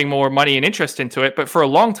been putting more money and interest into it, but for a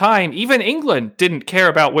long time, even England didn't care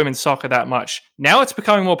about women's soccer that much. Now it's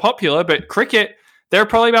becoming more popular, but cricket, there are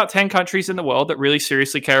probably about 10 countries in the world that really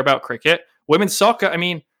seriously care about cricket. Women's soccer,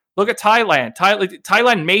 look at Thailand.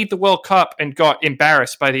 Thailand made the World Cup and got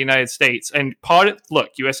embarrassed by the United States. And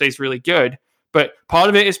USA is really good, but part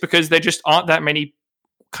of it is because there just aren't that many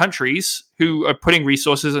countries who are putting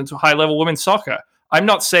resources into high-level women's soccer. I'm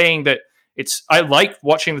not saying that I like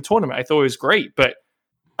watching the tournament. I thought it was great, but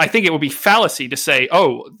I think it would be fallacy to say,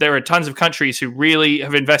 oh, there are tons of countries who really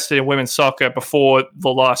have invested in women's soccer before the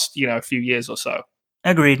last, few years or so.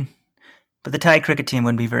 Agreed. But the Thai cricket team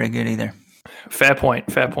wouldn't be very good either. Fair point.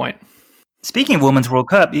 Speaking of Women's World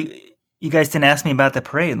Cup, you guys didn't ask me about the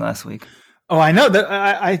parade last week. Oh, I know that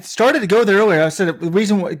I started to go there earlier. I said the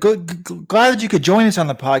reason glad that you could join us on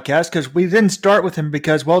the podcast, because we didn't start with him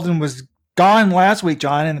because Weldon was gone last week,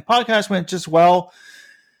 John, and the podcast went just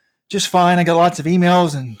fine. I got lots of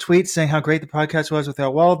emails and tweets saying how great the podcast was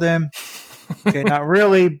without Weldon. Okay, not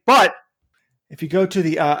really, but if you go to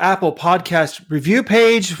the Apple Podcast review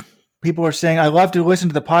page, people are saying, I love to listen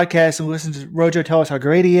to the podcast and listen to Rojo tell us how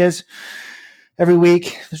great he is every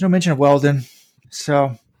week. There's no mention of Weldon,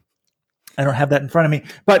 so I don't have that in front of me.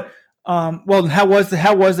 But Weldon, how was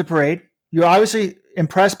the parade? You're obviously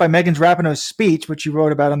impressed by Megan Rapinoe's speech, which you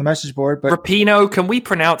wrote about on the message board. But Rapinoe, can we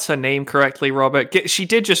pronounce her name correctly, Robert? She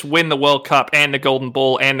did just win the World Cup and the Golden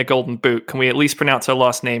Ball and the Golden Boot. Can we at least pronounce her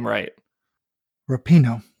last name right?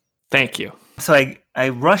 Rapinoe. Thank you. So I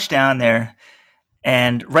rushed down there,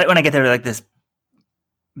 and right when I get there, like this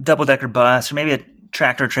double-decker bus or maybe a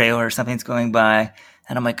tractor trailer or something's going by,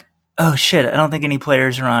 and I'm like, oh shit, I don't think any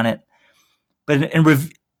players are on it. But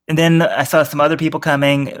and then I saw some other people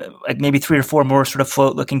coming, like maybe 3 or 4 more sort of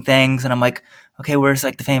float-looking things, and I'm like, okay, where's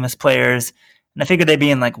like the famous players? And I figured they'd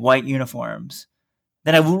be in like white uniforms.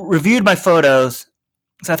 Then I reviewed my photos,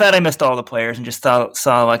 so I thought I missed all the players and just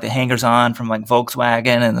saw like the hangers-on from like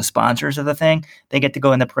Volkswagen and the sponsors of the thing. They get to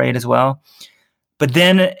go in the parade as well. But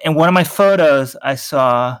then in one of my photos, I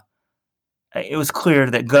saw it was clear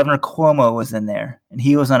that Governor Cuomo was in there, and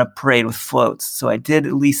he was on a parade with floats. So I did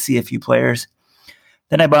at least see a few players.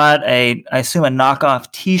 Then I bought I assume a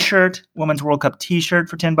knockoff T-shirt, Women's World Cup T-shirt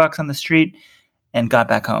for $10 on the street, and got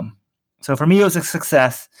back home. So for me, it was a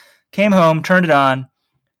success. Came home, turned it on,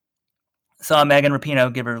 saw Megan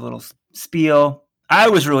Rapinoe give her a little spiel. I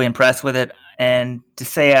was really impressed with it, and to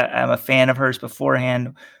say I'm a fan of hers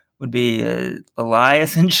beforehand would be a lie,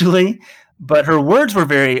 essentially. but her words were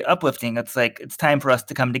very uplifting. It's like, it's time for us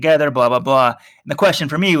to come together, blah, blah, blah. And the question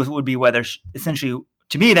for me would be whether, essentially,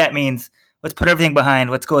 to me, that means let's put everything behind,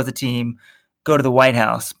 let's go as a team, go to the White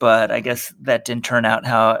House. But I guess that didn't turn out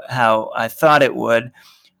how I thought it would.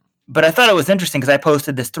 But I thought it was interesting because I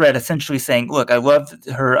posted this thread essentially saying, look, I loved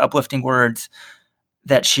her uplifting words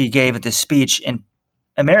that she gave at this speech, and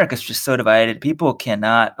America's just so divided.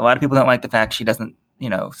 A lot of people don't like the fact she doesn't,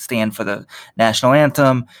 stand for the national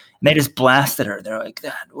anthem. And they just blasted her. They're like,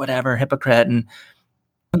 whatever, hypocrite. And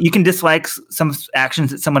you can dislike some actions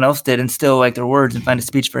that someone else did and still like their words and find a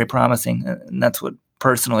speech very promising. And that's what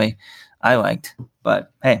personally I liked.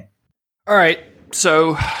 But hey. All right.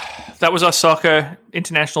 So that was our soccer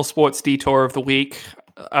international sports detour of the week.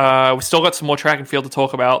 We still got some more track and field to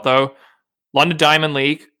talk about, though. London Diamond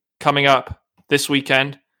League coming up this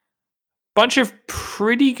weekend. Bunch of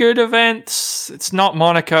pretty good events. It's not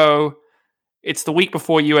Monaco. It's the week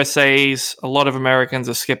before USA's. A lot of Americans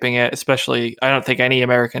are skipping it, especially I don't think any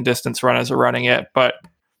American distance runners are running it, but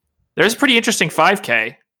there's a pretty interesting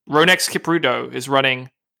 5K. Ronex Kipruto is running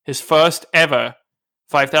his first ever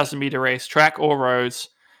 5,000 meter race, track or roads.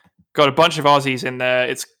 Got a bunch of Aussies in there.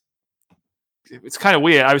 It's kind of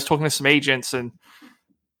weird. I was talking to some agents and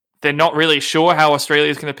they're not really sure how Australia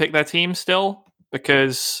is going to pick their team still,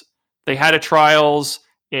 because they had the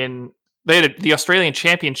Australian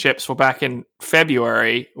Championships were back in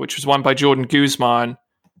February, which was won by Jordan Guzman.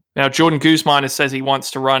 Now, Jordan Guzman says he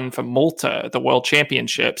wants to run for Malta at the World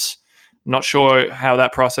Championships. I'm not sure how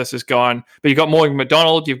that process has gone, but you've got Morgan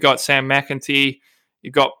McDonald, you've got Sam McEntee,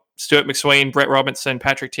 you've got Stuart McSwain, Brett Robinson,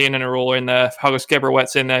 Patrick Tiernan are all in there. Hugos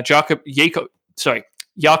Gebrewet's in there. Jakob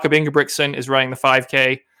Ingebrigtsen is running the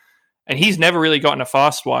 5K. And he's never really gotten a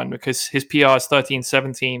fast one because his PR is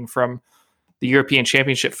 13:17 from the European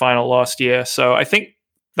Championship final last year. So I think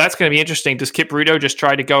that's going to be interesting. Does Kipruto just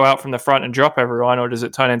try to go out from the front and drop everyone, or does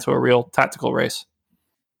it turn into a real tactical race?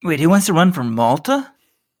 Wait, he wants to run for Malta?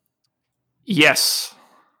 Yes.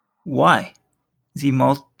 Why? Is he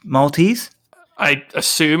Maltese? I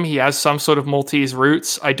assume he has some sort of Maltese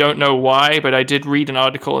roots. I don't know why, but I did read an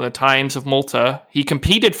article in the Times of Malta. He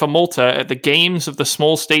competed for Malta at the Games of the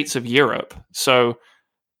Small States of Europe. So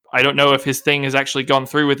I don't know if his thing has actually gone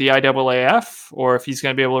through with the IAAF or if he's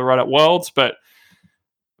going to be able to run at Worlds, but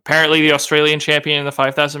apparently the Australian champion in the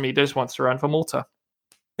 5,000 meters wants to run for Malta.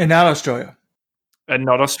 And not Australia. And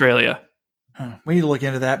not Australia. We need to look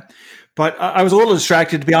into that. But I was a little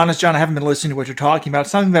distracted, to be honest, John. I haven't been listening to what you're talking about.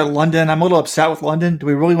 Something about London. I'm a little upset with London. Do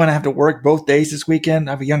we really want to have to work both days this weekend?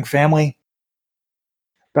 I have a young family.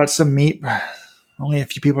 About some meet. Only a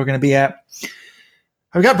few people are going to be at.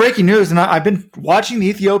 I've got breaking news, and I've been watching the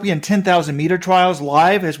Ethiopian 10,000 meter trials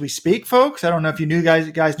live as we speak, folks. I don't know if you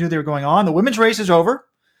guys knew they were going on. The women's race is over.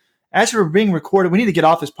 As we're being recorded, we need to get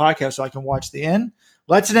off this podcast so I can watch the end.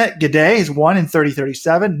 Letzinet Gede is 1 in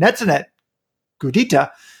 30:37. Netzinet Gudita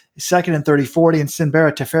is 2nd in 30:40, and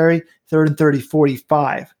Sinbera Teferi 3rd in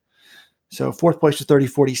 30:45. So 4th place to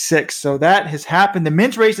 30:46. So that has happened. The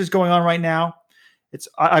men's race is going on right now.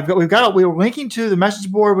 We were linking to the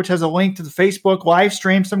message board, which has a link to the Facebook live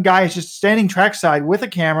stream. Some guy is just standing trackside with a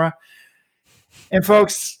camera. And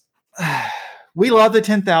folks, we love the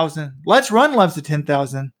 10,000. Let's Run loves the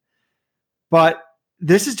 10,000. But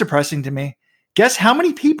this is depressing to me. Guess how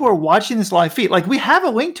many people are watching this live feed? Like, we have a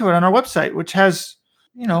link to it on our website, which has,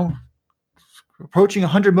 approaching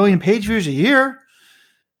 100 million page views a year.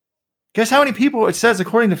 Guess how many people it says,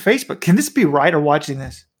 according to Facebook, can this be right, are watching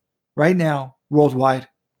this right now worldwide?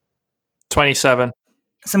 27.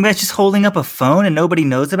 Some guy's just holding up a phone and nobody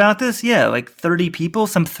knows about this? Yeah, like 30 people,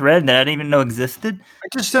 some thread that I didn't even know existed. I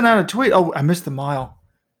just sent out a tweet. Oh, I missed the mile.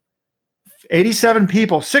 87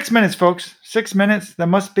 people. 6 minutes, folks. 6 minutes. That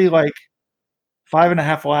must be like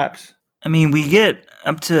 5.5 laps. I mean, we get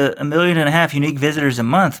up to 1.5 million unique visitors a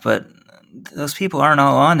month, but those people aren't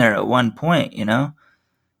all on there at one point,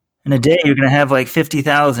 In a day, you're going to have like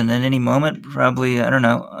 50,000 at any moment, probably, I don't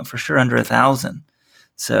know, for sure under 1,000.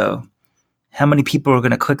 So how many people are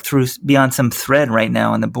going to click through, be on some thread right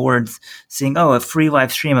now on the boards, seeing, a free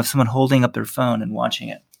live stream of someone holding up their phone and watching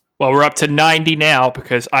it? Well, we're up to 90 now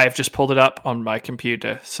because I've just pulled it up on my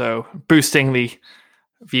computer. So boosting the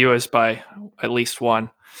viewers by at least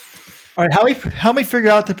 1. All right, help me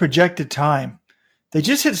figure out the projected time. They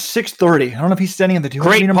just hit 6:30. I don't know if he's standing at the 200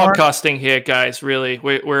 Great meter mark. podcasting here, guys. Really,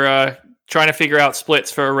 we're trying to figure out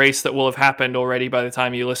splits for a race that will have happened already by the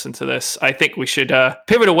time you listen to this. I think we should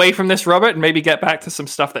pivot away from this, Robert, and maybe get back to some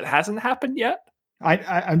stuff that hasn't happened yet.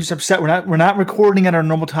 I'm just upset we're not recording at our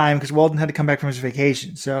normal time because Weldon had to come back from his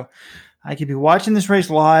vacation. So I could be watching this race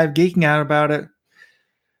live, geeking out about it.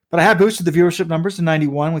 But I have boosted the viewership numbers to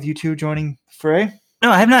 91 with you two joining the fray.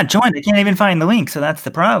 No, I have not joined. I can't even find the link, so that's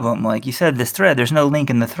the problem. Like you said, this thread, there's no link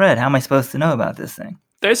in the thread. How am I supposed to know about this thing?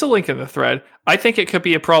 There's a link in the thread. I think it could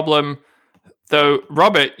be a problem, though.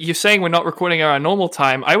 Robert, you're saying we're not recording at our normal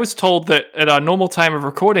time. I was told that at our normal time of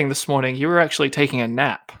recording this morning, you were actually taking a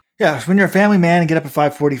nap. Yeah, when you're a family man and get up at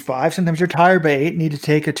 5:45, sometimes you're tired by 8, need to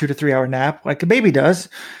take a 2 to 3 hour nap like a baby does.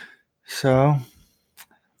 So,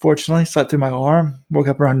 fortunately, slept through my alarm, woke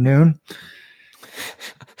up around noon.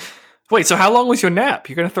 Wait, so how long was your nap?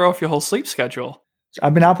 You're going to throw off your whole sleep schedule.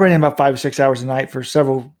 I've been operating about 5 or 6 hours a night for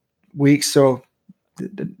several weeks, so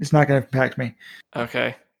it's not going to impact me.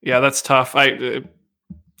 Okay. Yeah, that's tough.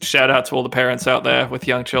 Shout out to all the parents out there with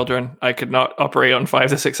young children. I could not operate on 5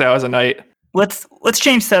 to 6 hours a night. Let's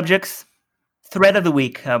change subjects. Thread of the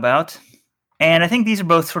week, how about? And I think these are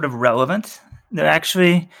both sort of relevant. They're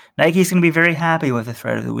actually, Nike's going to be very happy with the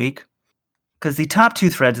thread of the week because the top 2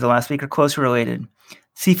 threads of the last week are closely related.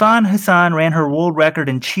 Sifan Hassan ran her world record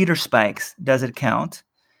in cheater spikes. Does it count?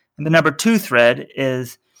 And the number 2 thread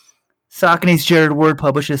is Saucony's Jared Ward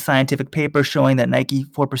publishes scientific paper showing that Nike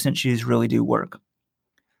 4% shoes really do work.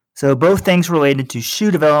 So both things related to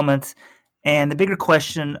shoe developments. And the bigger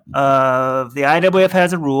question of the IAAF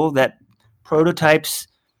has a rule that prototypes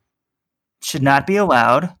should not be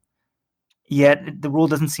allowed, yet the rule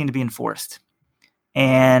doesn't seem to be enforced.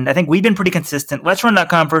 And I think we've been pretty consistent.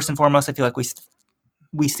 Let'sRun.com, first and foremost, I feel like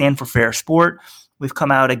we stand for fair sport. We've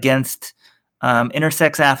come out against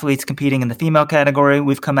intersex athletes competing in the female category.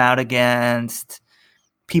 We've come out against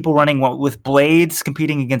people running with blades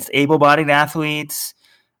competing against able-bodied athletes.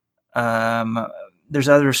 There's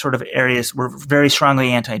other sort of areas we're very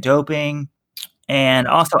strongly anti-doping. And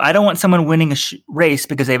also, I don't want someone winning a race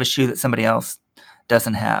because they have a shoe that somebody else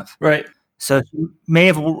doesn't have. Right. So she may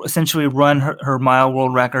have essentially run her mile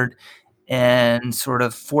world record in sort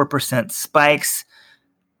of 4% spikes.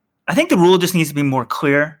 I think the rule just needs to be more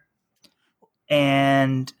clear.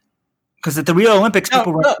 And because at the Rio Olympics,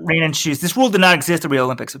 people ran in shoes. This rule did not exist at the Rio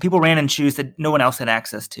Olympics, but people ran in shoes that no one else had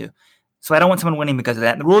access to. So I don't want someone winning because of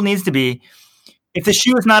that. And the rule needs to be, if the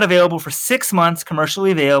shoe is not available for 6 months,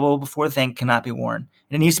 commercially available before the thing cannot be worn.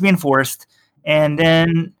 And it needs to be enforced. And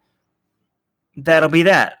then that'll be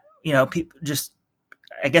that. You know, people just,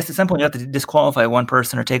 I guess at some point you have to disqualify one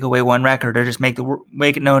person or take away one record or just make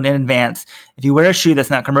it known in advance. If you wear a shoe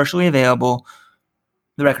that's not commercially available,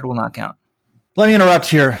 the record will not count. Let me interrupt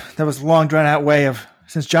here. That was a long, drawn-out way of,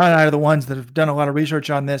 since John and I are the ones that have done a lot of research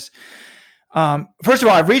on this. First of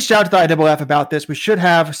all, I've reached out to the IAAF about this. We should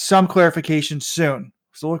have some clarification soon.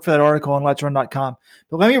 So look for that article on Let'sRun.com.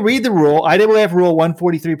 But let me read the rule. IAAF Rule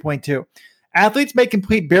 143.2. Athletes may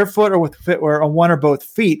compete barefoot or with footwear on one or both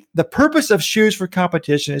feet. The purpose of shoes for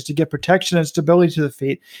competition is to give protection and stability to the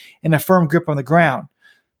feet and a firm grip on the ground.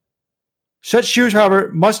 Such shoes,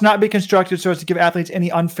 however, must not be constructed so as to give athletes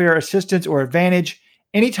any unfair assistance or advantage.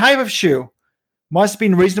 Any type of shoe must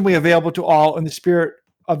be reasonably available to all in the spirit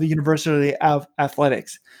of the University of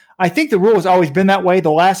Athletics. I think the rule has always been that way.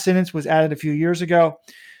 The last sentence was added a few years ago.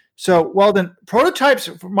 So, well, then prototypes,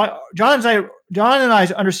 John and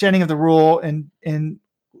I's understanding of the rule and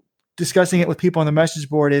discussing it with people on the message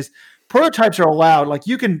board is prototypes are allowed. Like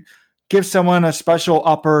you can give someone a special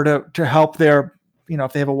upper to help their,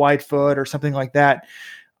 if they have a wide foot or something like that.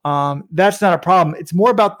 That's not a problem. It's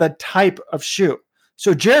more about the type of shoe.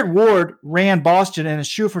 So Jared Ward ran Boston in a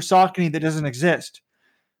shoe for Saucony that doesn't exist.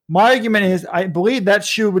 My argument is I believe that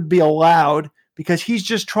shoe would be allowed because he's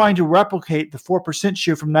just trying to replicate the 4%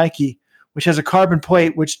 shoe from Nike, which has a carbon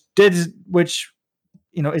plate, which is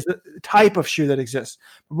the type of shoe that exists.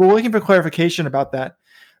 We're looking for clarification about that.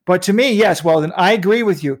 But to me, yes, well, then I agree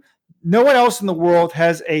with you. No one else in the world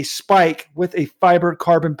has a spike with a fiber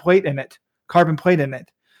carbon plate in it.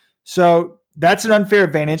 So that's an unfair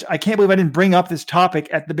advantage. I can't believe I didn't bring up this topic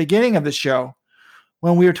at the beginning of the show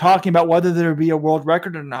when we were talking about whether there would be a world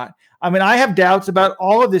record or not. I mean, I have doubts about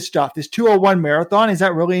all of this stuff. This 201 marathon, is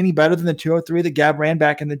that really any better than the 203 that Gab ran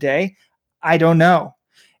back in the day? I don't know.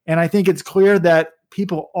 And I think it's clear that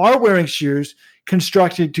people are wearing shoes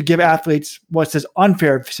constructed to give athletes what says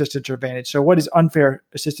unfair assistance or advantage. So what is unfair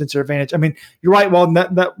assistance or advantage? I mean, you're right. Well,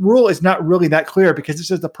 that rule is not really that clear because it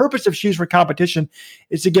says the purpose of shoes for competition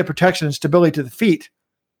is to give protection and stability to the feet.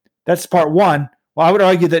 That's part one. Well, I would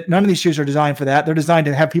argue that none of these shoes are designed for that. They're designed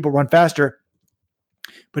to have people run faster.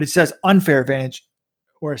 But it says unfair advantage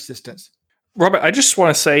or assistance. Robert, I just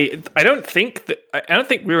want to say I don't think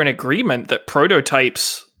we're in agreement that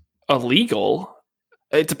prototypes are legal.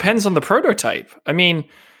 It depends on the prototype. I mean,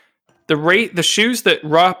 the shoes that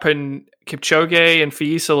Rupp and Kipchoge and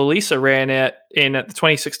Fiyisa Lilisa ran at the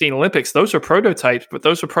 2016 Olympics, those were prototypes, but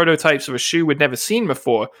those were prototypes of a shoe we'd never seen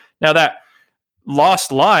before. Now that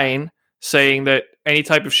last line saying that any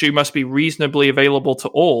type of shoe must be reasonably available to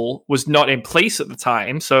all was not in place at the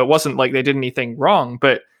time, so it wasn't like they did anything wrong.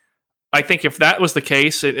 But I think if that was the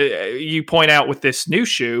case, you point out with this new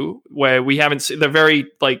shoe where we haven't seen, they're very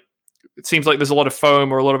like, it seems like there's a lot of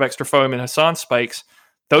foam or a lot of extra foam in Hassan spikes.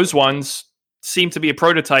 Those ones seem to be a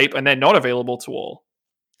prototype and they're not available to all.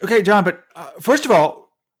 Okay, John, but first of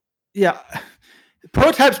all, yeah,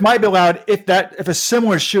 prototypes might be allowed if a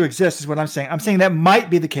similar shoe exists, is what I'm saying. I'm saying that might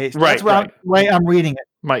be the case. Right, That's the way I'm reading it.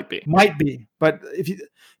 Might be.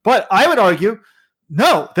 But I would argue,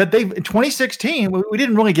 no, that in 2016, we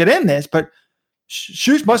didn't really get in this, but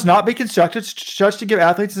shoes must not be constructed such to give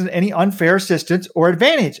athletes any unfair assistance or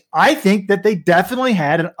advantage. I think that they definitely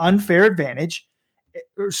had an unfair advantage,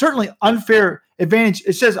 or certainly unfair advantage.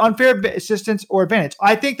 It says unfair assistance or advantage.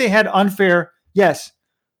 I think they had unfair,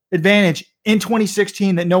 advantage in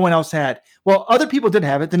 2016 that no one else had. Well, other people did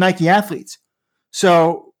have it, the Nike athletes.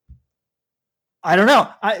 So I don't know.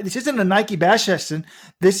 This isn't a Nike bash session.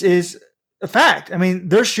 This is a fact. I mean,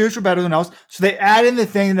 their shoes were better than else. So they add in the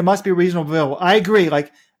thing that must be reasonable available. I agree.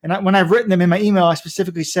 When I've written them in my email, I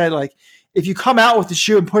specifically said, if you come out with the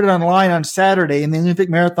shoe and put it online on Saturday and the Olympic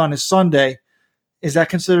marathon is Sunday, is that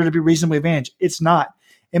considered to be reasonably advantage? It's not.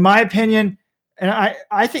 In my opinion, and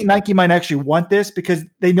I think Nike might actually want this because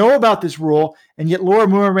they know about this rule, and yet Laura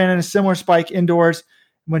Moore ran in a similar spike indoors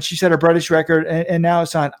when she set her British record, and now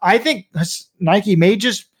it's on. I think Nike may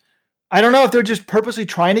just, I don't know if they're just purposely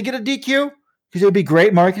trying to get a DQ because it would be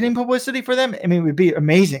great marketing publicity for them. I mean, it would be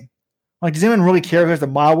amazing. Does anyone really care if there's a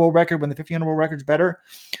mile world record when the 1500 world record's better?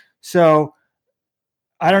 So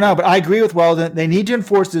I don't know, but I agree with Weldon. They need to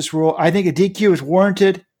enforce this rule. I think a DQ is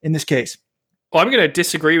warranted in this case. Well, I'm going to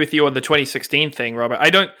disagree with you on the 2016 thing, Robert.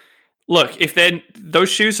 If those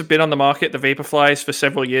shoes have been on the market, the Vaporflies, for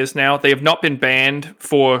several years now. They have not been banned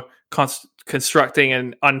for constructing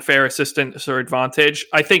an unfair assistance or advantage.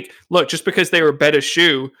 I think, just because they were a better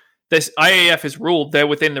shoe, this IAF has ruled they're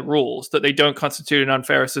within the rules that they don't constitute an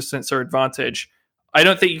unfair assistance or advantage. I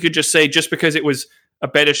don't think you could just say just because it was a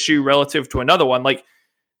better shoe relative to another one.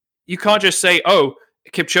 You can't just say, oh,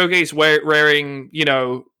 Kipchoge's wearing,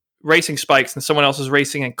 racing spikes and someone else is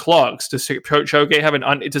racing in clogs. Does Kipchoge have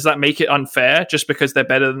does that make it unfair just because they're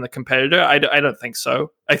better than the competitor? I don't think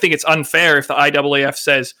so. I think it's unfair if the IAAF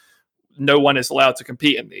says no one is allowed to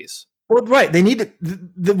compete in these. Well, right. They need to,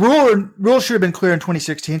 the rule should have been clear in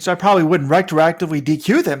 2016, so I probably wouldn't retroactively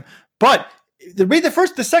DQ them. But read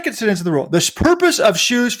the second sentence of the rule. The purpose of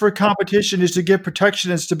shoes for competition is to give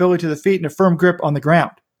protection and stability to the feet and a firm grip on the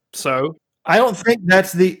ground. So I don't think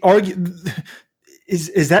that's the argument.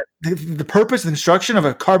 Is that the purpose of the construction of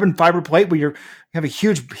a carbon fiber plate where you have a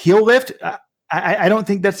huge heel lift? I don't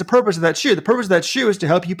think that's the purpose of that shoe. The purpose of that shoe is to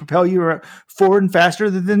help you propel you forward and faster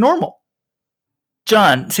than normal.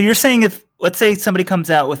 John, so you're saying if, let's say somebody comes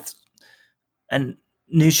out with a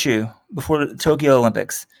new shoe before the Tokyo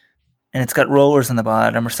Olympics and it's got rollers on the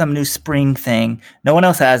bottom or some new spring thing, no one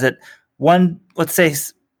else has it. Let's say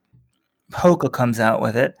Hoka comes out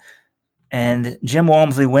with it and Jim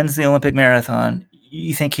Walmsley wins the Olympic marathon.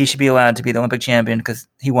 You think he should be allowed to be the Olympic champion because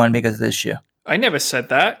he won because of this shoe? I never said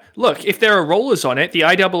that. Look, if there are rollers on it, the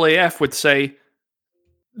IAAF would say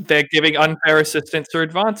they're giving unfair assistance or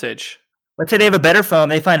advantage. Let's say they have a better foam.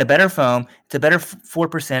 They find a better foam. It's a better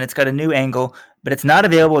 4%. It's got a new angle, but it's not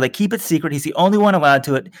available. They keep it secret. He's the only one allowed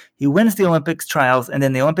to it. He wins the Olympics trials and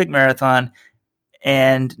then the Olympic marathon,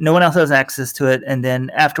 and no one else has access to it. And then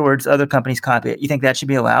afterwards, other companies copy it. You think that should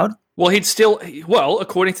be allowed? Well,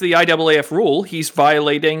 according to the IAAF rule, he's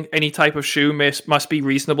violating any type of shoe must be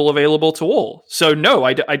reasonable available to all. So no,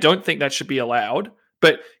 I don't think that should be allowed.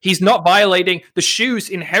 But he's not violating the shoes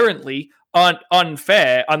inherently aren't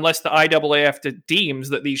unfair unless the IAAF deems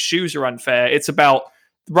that these shoes are unfair. It's about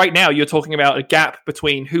right now you're talking about a gap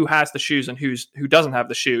between who has the shoes and who doesn't have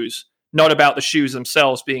the shoes, not about the shoes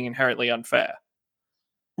themselves being inherently unfair.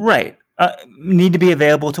 Right. Need to be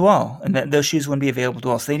available to all, and those shoes wouldn't be available to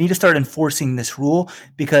all. So they need to start enforcing this rule,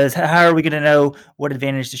 because how are we going to know what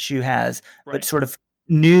advantage the shoe has? Right. But sort of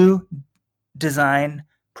new design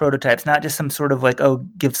prototypes, not just some sort of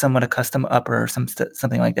give someone a custom upper or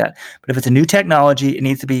something like that. But if it's a new technology, it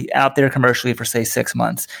needs to be out there commercially for, say, 6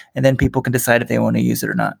 months, and then people can decide if they want to use it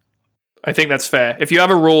or not. I think that's fair. If you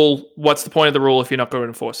have a rule, what's the point of the rule if you're not going to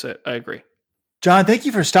enforce it? I agree. John, thank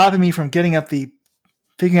you for stopping me from figuring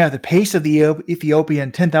out the pace of the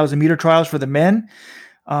Ethiopian 10,000 meter trials for the men.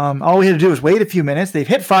 All we had to do was wait a few minutes. They've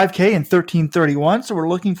hit 5K in 13:31, so we're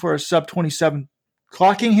looking for a sub 27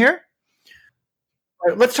 clocking here. All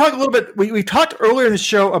right, let's talk a little bit. We talked earlier in the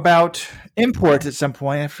show about imports at some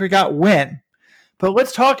point. I forgot when, but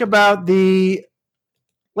let's talk about the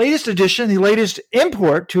latest addition, the latest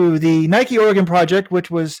import to the Nike Oregon project, which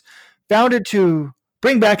was founded to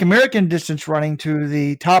bring back American distance running to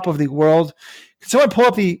the top of the world. Can someone pull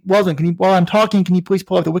up Weldon, while I'm talking, can you please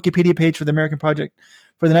pull up the Wikipedia page for the American project,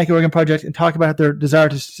 for the Nike Oregon project, and talk about their desire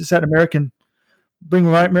to set bring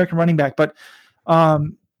American running back. But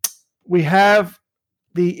we have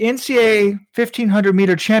the NCAA 1500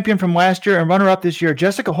 meter champion from last year and runner-up this year,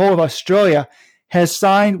 Jessica Hull of Australia, has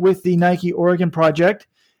signed with the Nike Oregon project.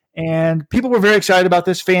 And people were very excited about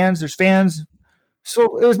this. There's fans.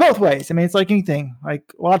 So it was both ways. I mean, it's like anything. Like,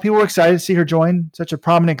 a lot of people were excited to see her join such a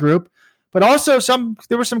prominent group, but also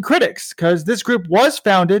there were some critics because this group was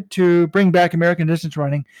founded to bring back American distance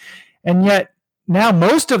running. And yet now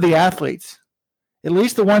most of the athletes, at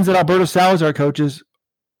least the ones that Alberto Salazar coaches,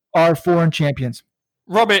 are foreign champions.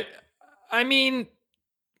 Robert, I mean,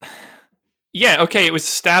 yeah, okay, it was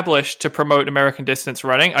established to promote American distance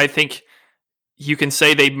running. I think you can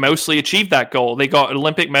say they mostly achieved that goal. They got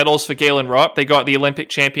Olympic medals for Galen Rupp. They got the Olympic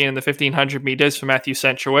champion in the 1500 meters for Matthew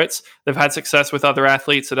Centrowitz. They've had success with other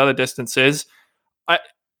athletes at other distances.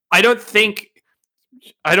 I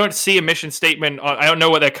don't see a mission statement. I don't know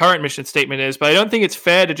what their current mission statement is, but I don't think it's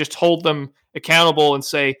fair to just hold them accountable and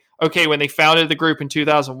say, okay, when they founded the group in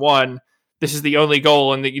 2001, this is the only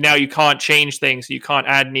goal, and that now you can't change things. You can't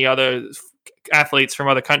add any other athletes from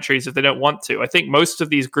other countries if they don't want to. I think most of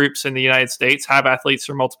these groups in the United States have athletes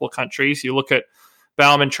from multiple countries. You look at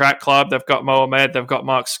Bowerman Track Club, they've got Mohamed, they've got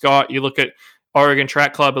Mark Scott. You look at Oregon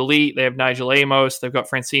Track Club Elite, they have Nigel Amos, they've got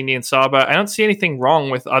Francini and Saba. I don't see anything wrong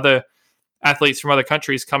with other athletes from other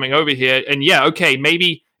countries coming over here. And yeah, okay,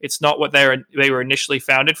 maybe it's not what they were initially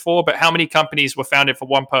founded for, but how many companies were founded for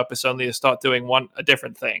one purpose only to start doing a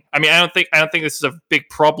different thing? I mean, I don't think this is a big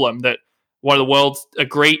problem that one of the world's a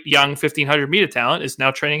great young 1500 meter talent is now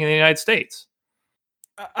training in the United States.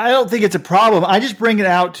 I don't think it's a problem. I just bring it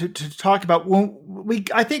out to talk about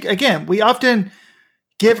I think, again, we often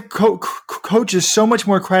give coaches so much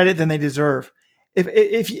more credit than they deserve.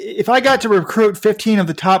 If I got to recruit 15 of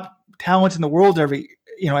the top talents in the world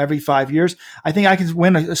every 5 years, I think I can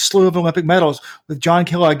win a slew of Olympic medals with John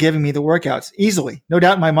Kellogg giving me the workouts easily. No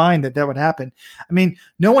doubt in my mind that would happen. I mean,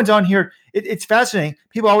 no one's on here. It's fascinating.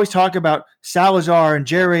 People always talk about Salazar and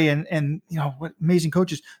Jerry and what amazing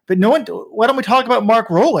coaches, but why don't we talk about Mark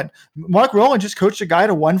Rowland? Mark Rowland just coached a guy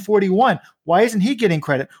to 141. Why isn't he getting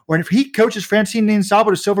credit? Or if he coaches Francine and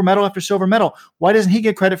Sabo to silver medal after silver medal, why doesn't he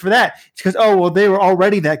get credit for that? It's because, they were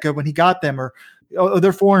already that good when he got them, or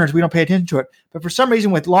they're foreigners, we don't pay attention to it. But for some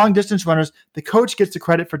reason, with long distance runners, the coach gets the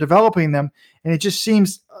credit for developing them, and it just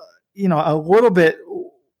seems, a little bit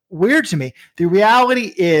weird to me. The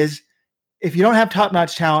reality is, if you don't have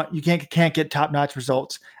top-notch talent, you can't get top-notch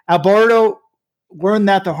results. Alberto learned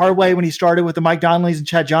that the hard way when he started with the Mike Donnellys and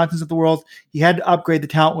Chad Johnsons of the world. He had to upgrade the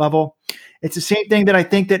talent level. It's the same thing that I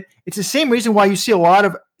think that it's the same reason why you see a lot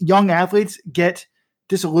of young athletes get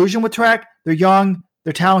disillusioned with track. They're young.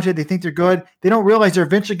 They're talented. They think they're good. They don't realize they're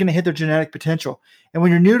eventually going to hit their genetic potential. And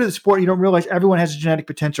when you're new to the sport, you don't realize everyone has a genetic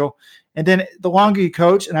potential. And then the longer you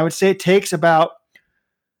coach, and I would say it takes about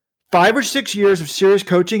 5 or 6 years of serious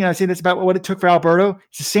coaching, and I say that's about what it took for Alberto.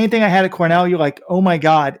 It's the same thing I had at Cornell. You're like, oh my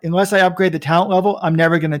God, unless I upgrade the talent level, I'm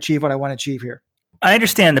never going to achieve what I want to achieve here. I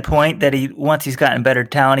understand the point that once he's gotten better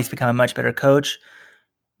talent, he's become a much better coach.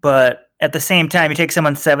 But at the same time, you take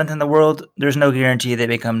someone 7th in the world, there's no guarantee they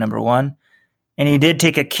become number 1. And he did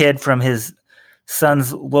take a kid from his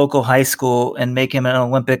son's local high school and make him an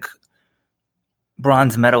Olympic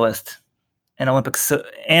bronze medalist, an Olympic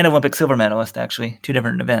silver medalist, actually, 2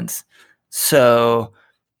 different events. So,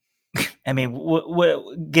 I mean,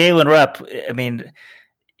 Galen Rupp, I mean,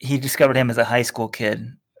 he discovered him as a high school kid.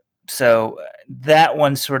 So that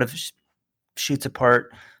one sort of shoots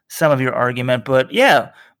apart some of your argument. But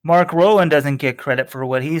yeah, Mark Rowland doesn't get credit for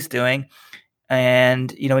what he's doing.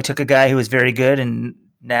 And, he took a guy who was very good and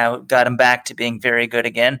now got him back to being very good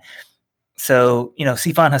again. So,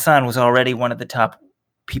 Sifan Hassan was already one of the top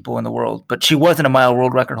people in the world, but she wasn't a mile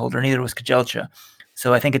world record holder. Neither was Kajelcha.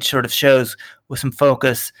 So I think it sort of shows with some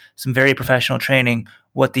focus, some very professional training,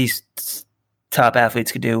 what these top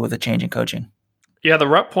athletes could do with a change in coaching. Yeah, the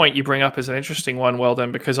Rupp point you bring up is an interesting one,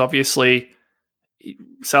 Weldon, because obviously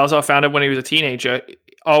Salazar founded when he was a teenager.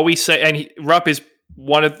 Rupp is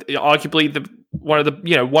one of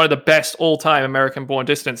the best all-time American-born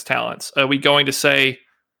distance talents. Are we going to say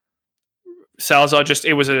Salazar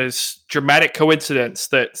it was a dramatic coincidence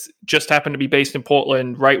that just happened to be based in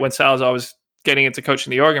Portland right when Salazar was getting into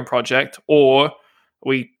coaching the Oregon Project? Or are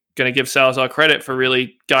we going to give Salazar credit for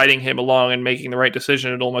really guiding him along and making the right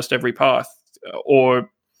decision at almost every path? Or are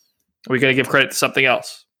we going to give credit to something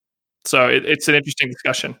else? So it's an interesting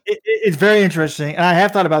discussion. It's very interesting. And I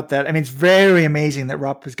have thought about that. I mean, it's very amazing that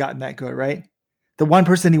Rupp has gotten that good, right? The one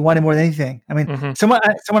person he wanted more than anything. I mean, someone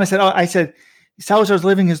I said, Salazar's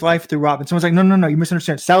living his life through Rupp. And someone's like, no, you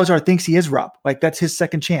misunderstand. Salazar thinks he is Rupp. Like, that's his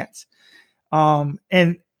second chance.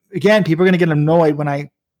 And again, people are going to get annoyed when I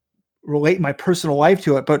relate my personal life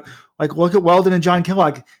to it. But like, look at Weldon and John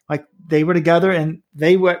Kellogg. Like, they were together, and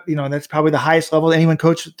they were, that's probably the highest level anyone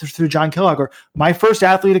coached through John Kellogg. Or my first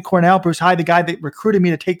athlete at Cornell, Bruce Hyde, the guy that recruited me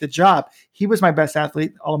to take the job, he was my best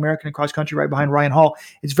athlete, All-American in cross country, right behind Ryan Hall.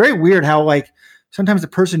 It's very weird how, like, sometimes the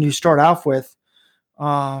person you start off with,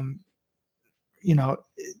 it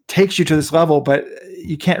takes you to this level, but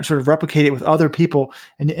you can't sort of replicate it with other people,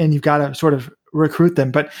 and you've got to sort of recruit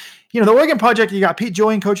them. But, the Oregon Project, you got Pete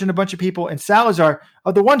Julian coaching a bunch of people, and Salazar,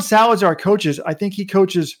 of the one Salazar coaches, I think he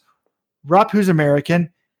coaches Rupp, who's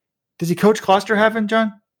American. Does he coach Klosterhaven,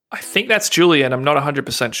 John? I think that's Julian. I'm not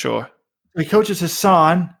 100% sure. He coaches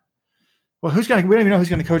Hassan. Well, we don't even know who's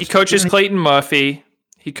going to coach. He coaches Clayton Murphy.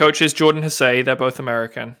 He coaches Jordan Hussein. They're both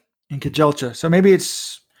American. And Kajelcha. So maybe it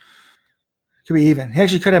could be even. He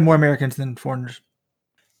actually could have more Americans than foreigners.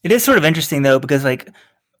 It is sort of interesting, though, because like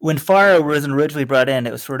when Faro was originally brought in,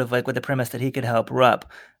 it was sort of like with the premise that he could help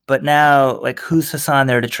Rupp. But now, like, who's Hassan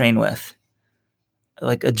there to train with?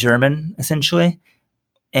 Like a German, essentially.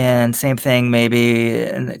 And same thing, maybe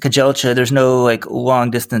in Kajelcha, there's no like long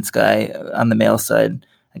distance guy on the male side.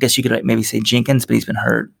 I guess you could like, maybe say Jenkins, but he's been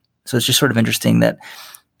hurt. So it's just sort of interesting that.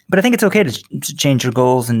 But I think it's okay to change your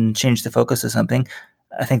goals and change the focus of something.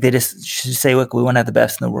 I think they just should say, look, we want to have the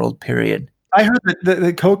best in the world, period. I heard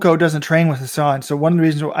that Coco doesn't train with Hassan. So one of the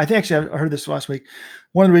reasons, I heard this last week,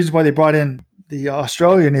 one of the reasons why they brought in the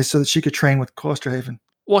Australian is so that she could train with Klosterhaven.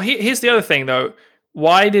 Well, here's the other thing, though.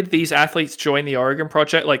 Why did these athletes join the Oregon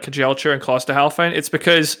Project, like Kajelcha and Klosterhalfen? It's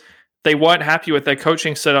because they weren't happy with their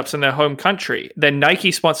coaching setups in their home country. They're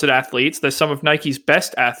Nike-sponsored athletes. They're some of Nike's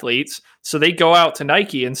best athletes. So they go out to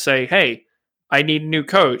Nike and say, hey, I need a new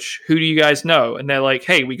coach. Who do you guys know? And they're like,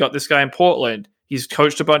 hey, we got this guy in Portland. He's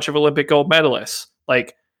coached a bunch of Olympic gold medalists.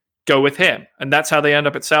 Like, go with him. And that's how they end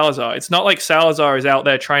up at Salazar. It's not like Salazar is out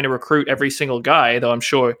there trying to recruit every single guy, though I'm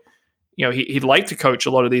sure he'd like to coach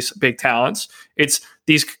a lot of these big talents. It's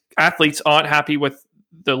these athletes aren't happy with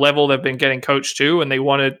the level they've been getting coached to, and they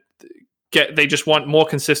just want more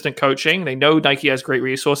consistent coaching. They know Nike has great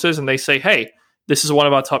resources, and they say, hey, this is one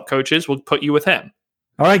of our top coaches. We'll put you with him.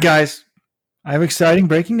 All right, guys. I have exciting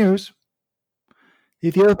breaking news. The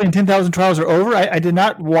Ethiopian 10,000 trials are over. I did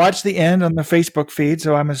not watch the end on the Facebook feed,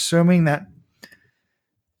 so I'm assuming that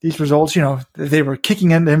these results, they were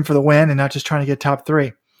kicking into him for the win and not just trying to get top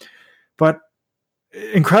 3. But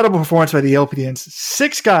incredible performance by the Ethiopians.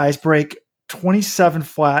 6 guys break 27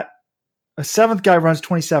 flat. A 7th guy runs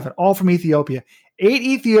 27, all from Ethiopia. 8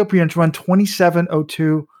 Ethiopians run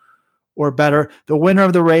 27:02 or better. The winner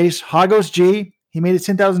of the race, Hagos G. He made his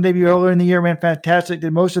 10,000 debut earlier in the year, ran fantastic,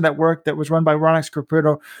 did most of that work that was run by Ronix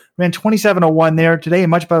Caputo, ran 27:01 there. Today,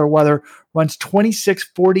 in much better weather, runs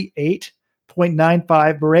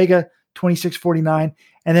 26:48.95. Barega, 26:49.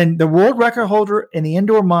 And then the world record holder in the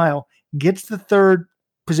indoor mile gets the 3rd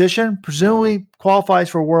position, presumably qualifies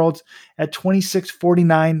for Worlds at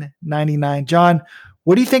 26:49.99. John,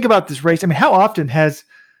 what do you think about this race? I mean, how often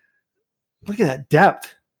look at that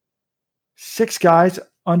depth. 6 guys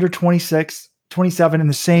under 27 in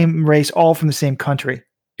the same race, all from the same country.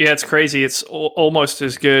 Yeah, it's crazy. It's almost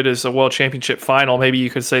as good as a World Championship final. Maybe you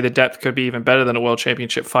could say the depth could be even better than a World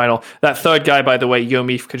Championship final. That 3rd guy, by the way,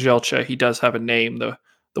 Yomif Kajelcha, he does have a name, the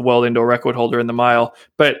world indoor record holder in the mile.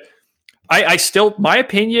 But I still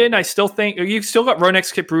think you've still got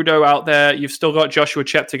Ronix Caputo out there. You've still got Joshua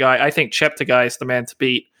Cheptegei. I think Cheptegei is the man to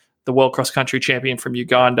beat, the world cross country champion from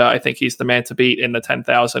Uganda. I think he's the man to beat in the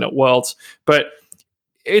 10,000 at Worlds. But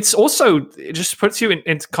it just puts you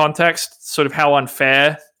into context, sort of how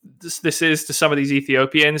unfair this is to some of these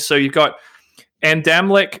Ethiopians. So you've got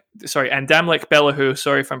Andamlik Belahu,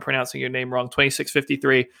 sorry if I'm pronouncing your name wrong,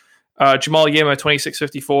 26:53. Jamal Yima,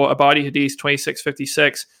 26:54. Abadi Hadis,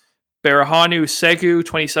 26:56. Berahanu Segu,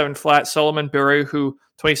 27 flat. Solomon Beruhu,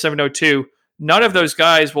 27:02. None of those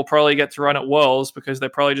guys will probably get to run at Worlds because they're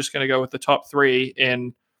probably just going to go with the top 3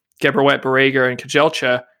 in Gebrewet, Barega, and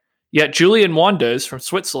Kajelcha. Yet Julian Wanders from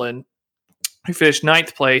Switzerland, who finished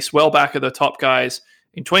 9th place, well back of the top guys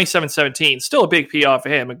in 27:17, still a big PR for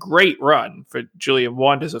him, a great run for Julian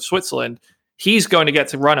Wanders of Switzerland. he's going to get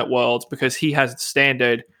to run at Worlds because he has the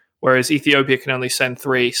standard, whereas Ethiopia can only send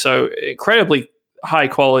 3. So incredibly high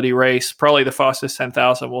quality race, probably the fastest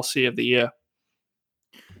 10,000 we'll see of the year.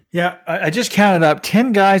 Yeah, I just counted up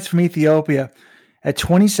 10 guys from Ethiopia at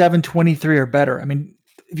 27-23 or better. I mean,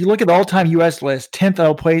 if you look at the all-time U.S. list,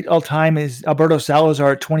 10th all-time is Alberto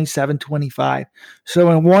Salazar at 27-25.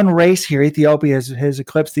 So in one race here, Ethiopia has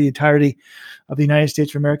eclipsed the entirety of the United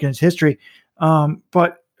States of America's history.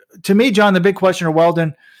 But to me, John, the big question, or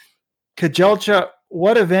Weldon, Kejelcha,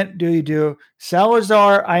 what event do you do?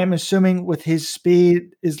 Salazar, I am assuming with his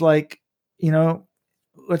speed is like,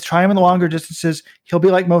 let's try him in the longer distances. He'll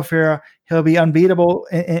be like Mo Farah. He'll be unbeatable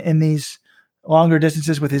in these longer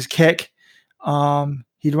distances with his kick.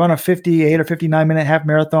 He'd run a 58 or 59-minute half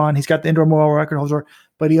marathon. He's got the indoor world record holder,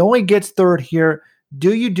 but he only gets third here.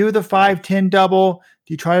 Do you do the 5:10 double?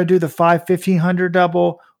 Do you try to do the 5:1500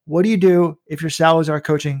 double? What do you do if you're Salazar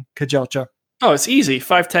coaching Kejelcha? Oh, it's easy.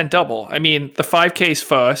 5:10 double. I mean, the 5K's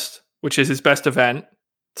first, which is his best event.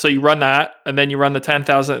 So you run that, and then you run the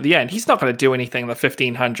 10,000 at the end. He's not going to do anything in the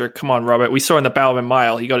 1,500. Come on, Robert. We saw in the Bowerman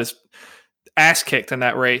Mile, he got his ass kicked in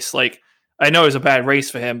that race. Like, I know it was a bad race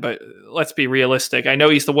for him, but let's be realistic. I know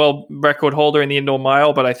he's the world record holder in the indoor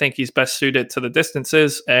mile, but I think he's best suited to the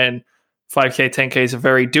distances, and 5K, 10K is a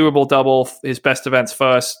very doable double. His best event's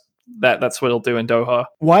first. That's what he'll do in Doha.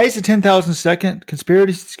 Why is the 10,000 second?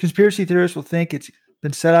 Conspiracy theorists will think it's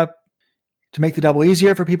been set up to make the double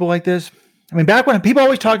easier for people like this. I mean, back when people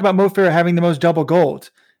always talk about Mo Farah having the most double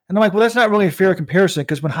golds. And I'm like, well, that's not really a fair comparison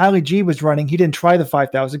because when Haile G was running, he didn't try the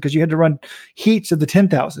 5,000 because you had to run heats of the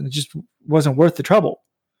 10,000. It just wasn't worth the trouble.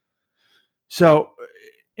 So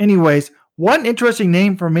anyways, one interesting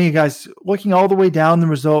name for me, guys, looking all the way down the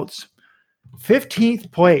results,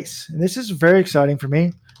 15th place. And this is very exciting for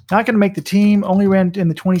me. Not going to make the team, only ran in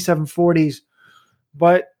the 2740s,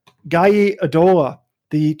 but Gaye Adola,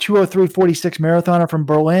 the 2:03:46 marathoner from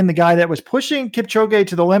Berlin, the guy that was pushing Kipchoge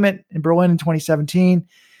to the limit in Berlin in 2017,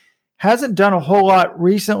 hasn't done a whole lot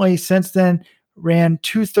recently. Since then, ran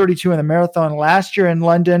 2:32 in the marathon last year in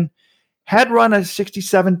London, had run a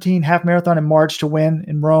 60:17 half marathon in March to win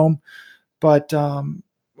in Rome, but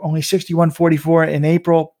only 61:44 in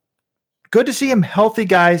April. Good to see him healthy,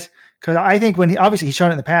 guys, because I think obviously he's shown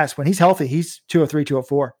it in the past. When he's healthy, he's 2:03,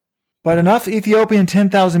 2:04. But enough Ethiopian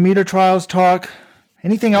 10,000 meter trials talk.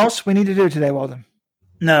 Anything else we need to do today, Weldon?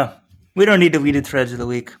 No, we don't need deleted threads of the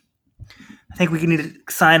week. I think we need to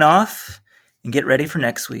sign off and get ready for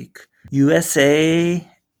next week. USA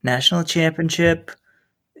National Championship.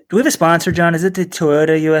 Do we have a sponsor, John? Is it the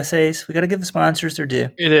Toyota USAs? We got to give the sponsors their due.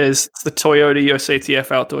 It is. It's the Toyota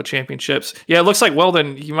USATF Outdoor Championships. Yeah, it looks like,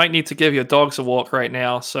 Weldon, you might need to give your dogs a walk right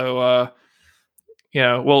now. So,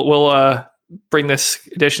 we'll bring this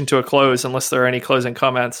edition to a close unless there are any closing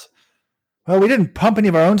comments. Well, we didn't pump any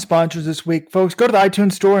of our own sponsors this week. Folks, go to the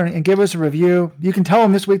iTunes store and give us a review. You can tell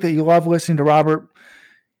them this week that you love listening to Robert.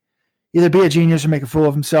 Either be a genius or make a fool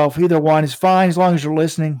of himself. Either one is fine as long as you're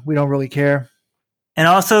listening. We don't really care. And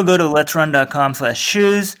also go to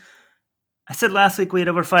letsrun.com/shoes. I said last week we had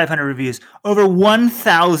over 500 reviews. Over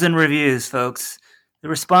 1,000 reviews, folks. The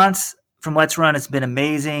response from Let's Run has been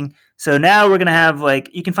amazing. So now we're going to have,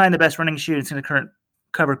 you can find the best running shoe. It's going to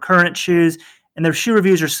cover current shoes. And their shoe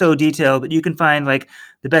reviews are so detailed that you can find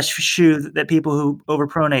the best shoe that people who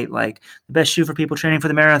overpronate like, the best shoe for people training for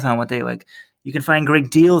the marathon, what they like. You can find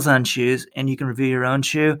great deals on shoes, and you can review your own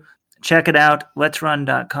shoe. Check it out,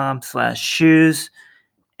 letsrun.com/shoes.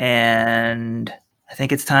 And I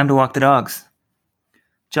think it's time to walk the dogs.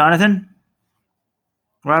 Jonathan,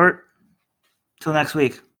 Robert, till next week.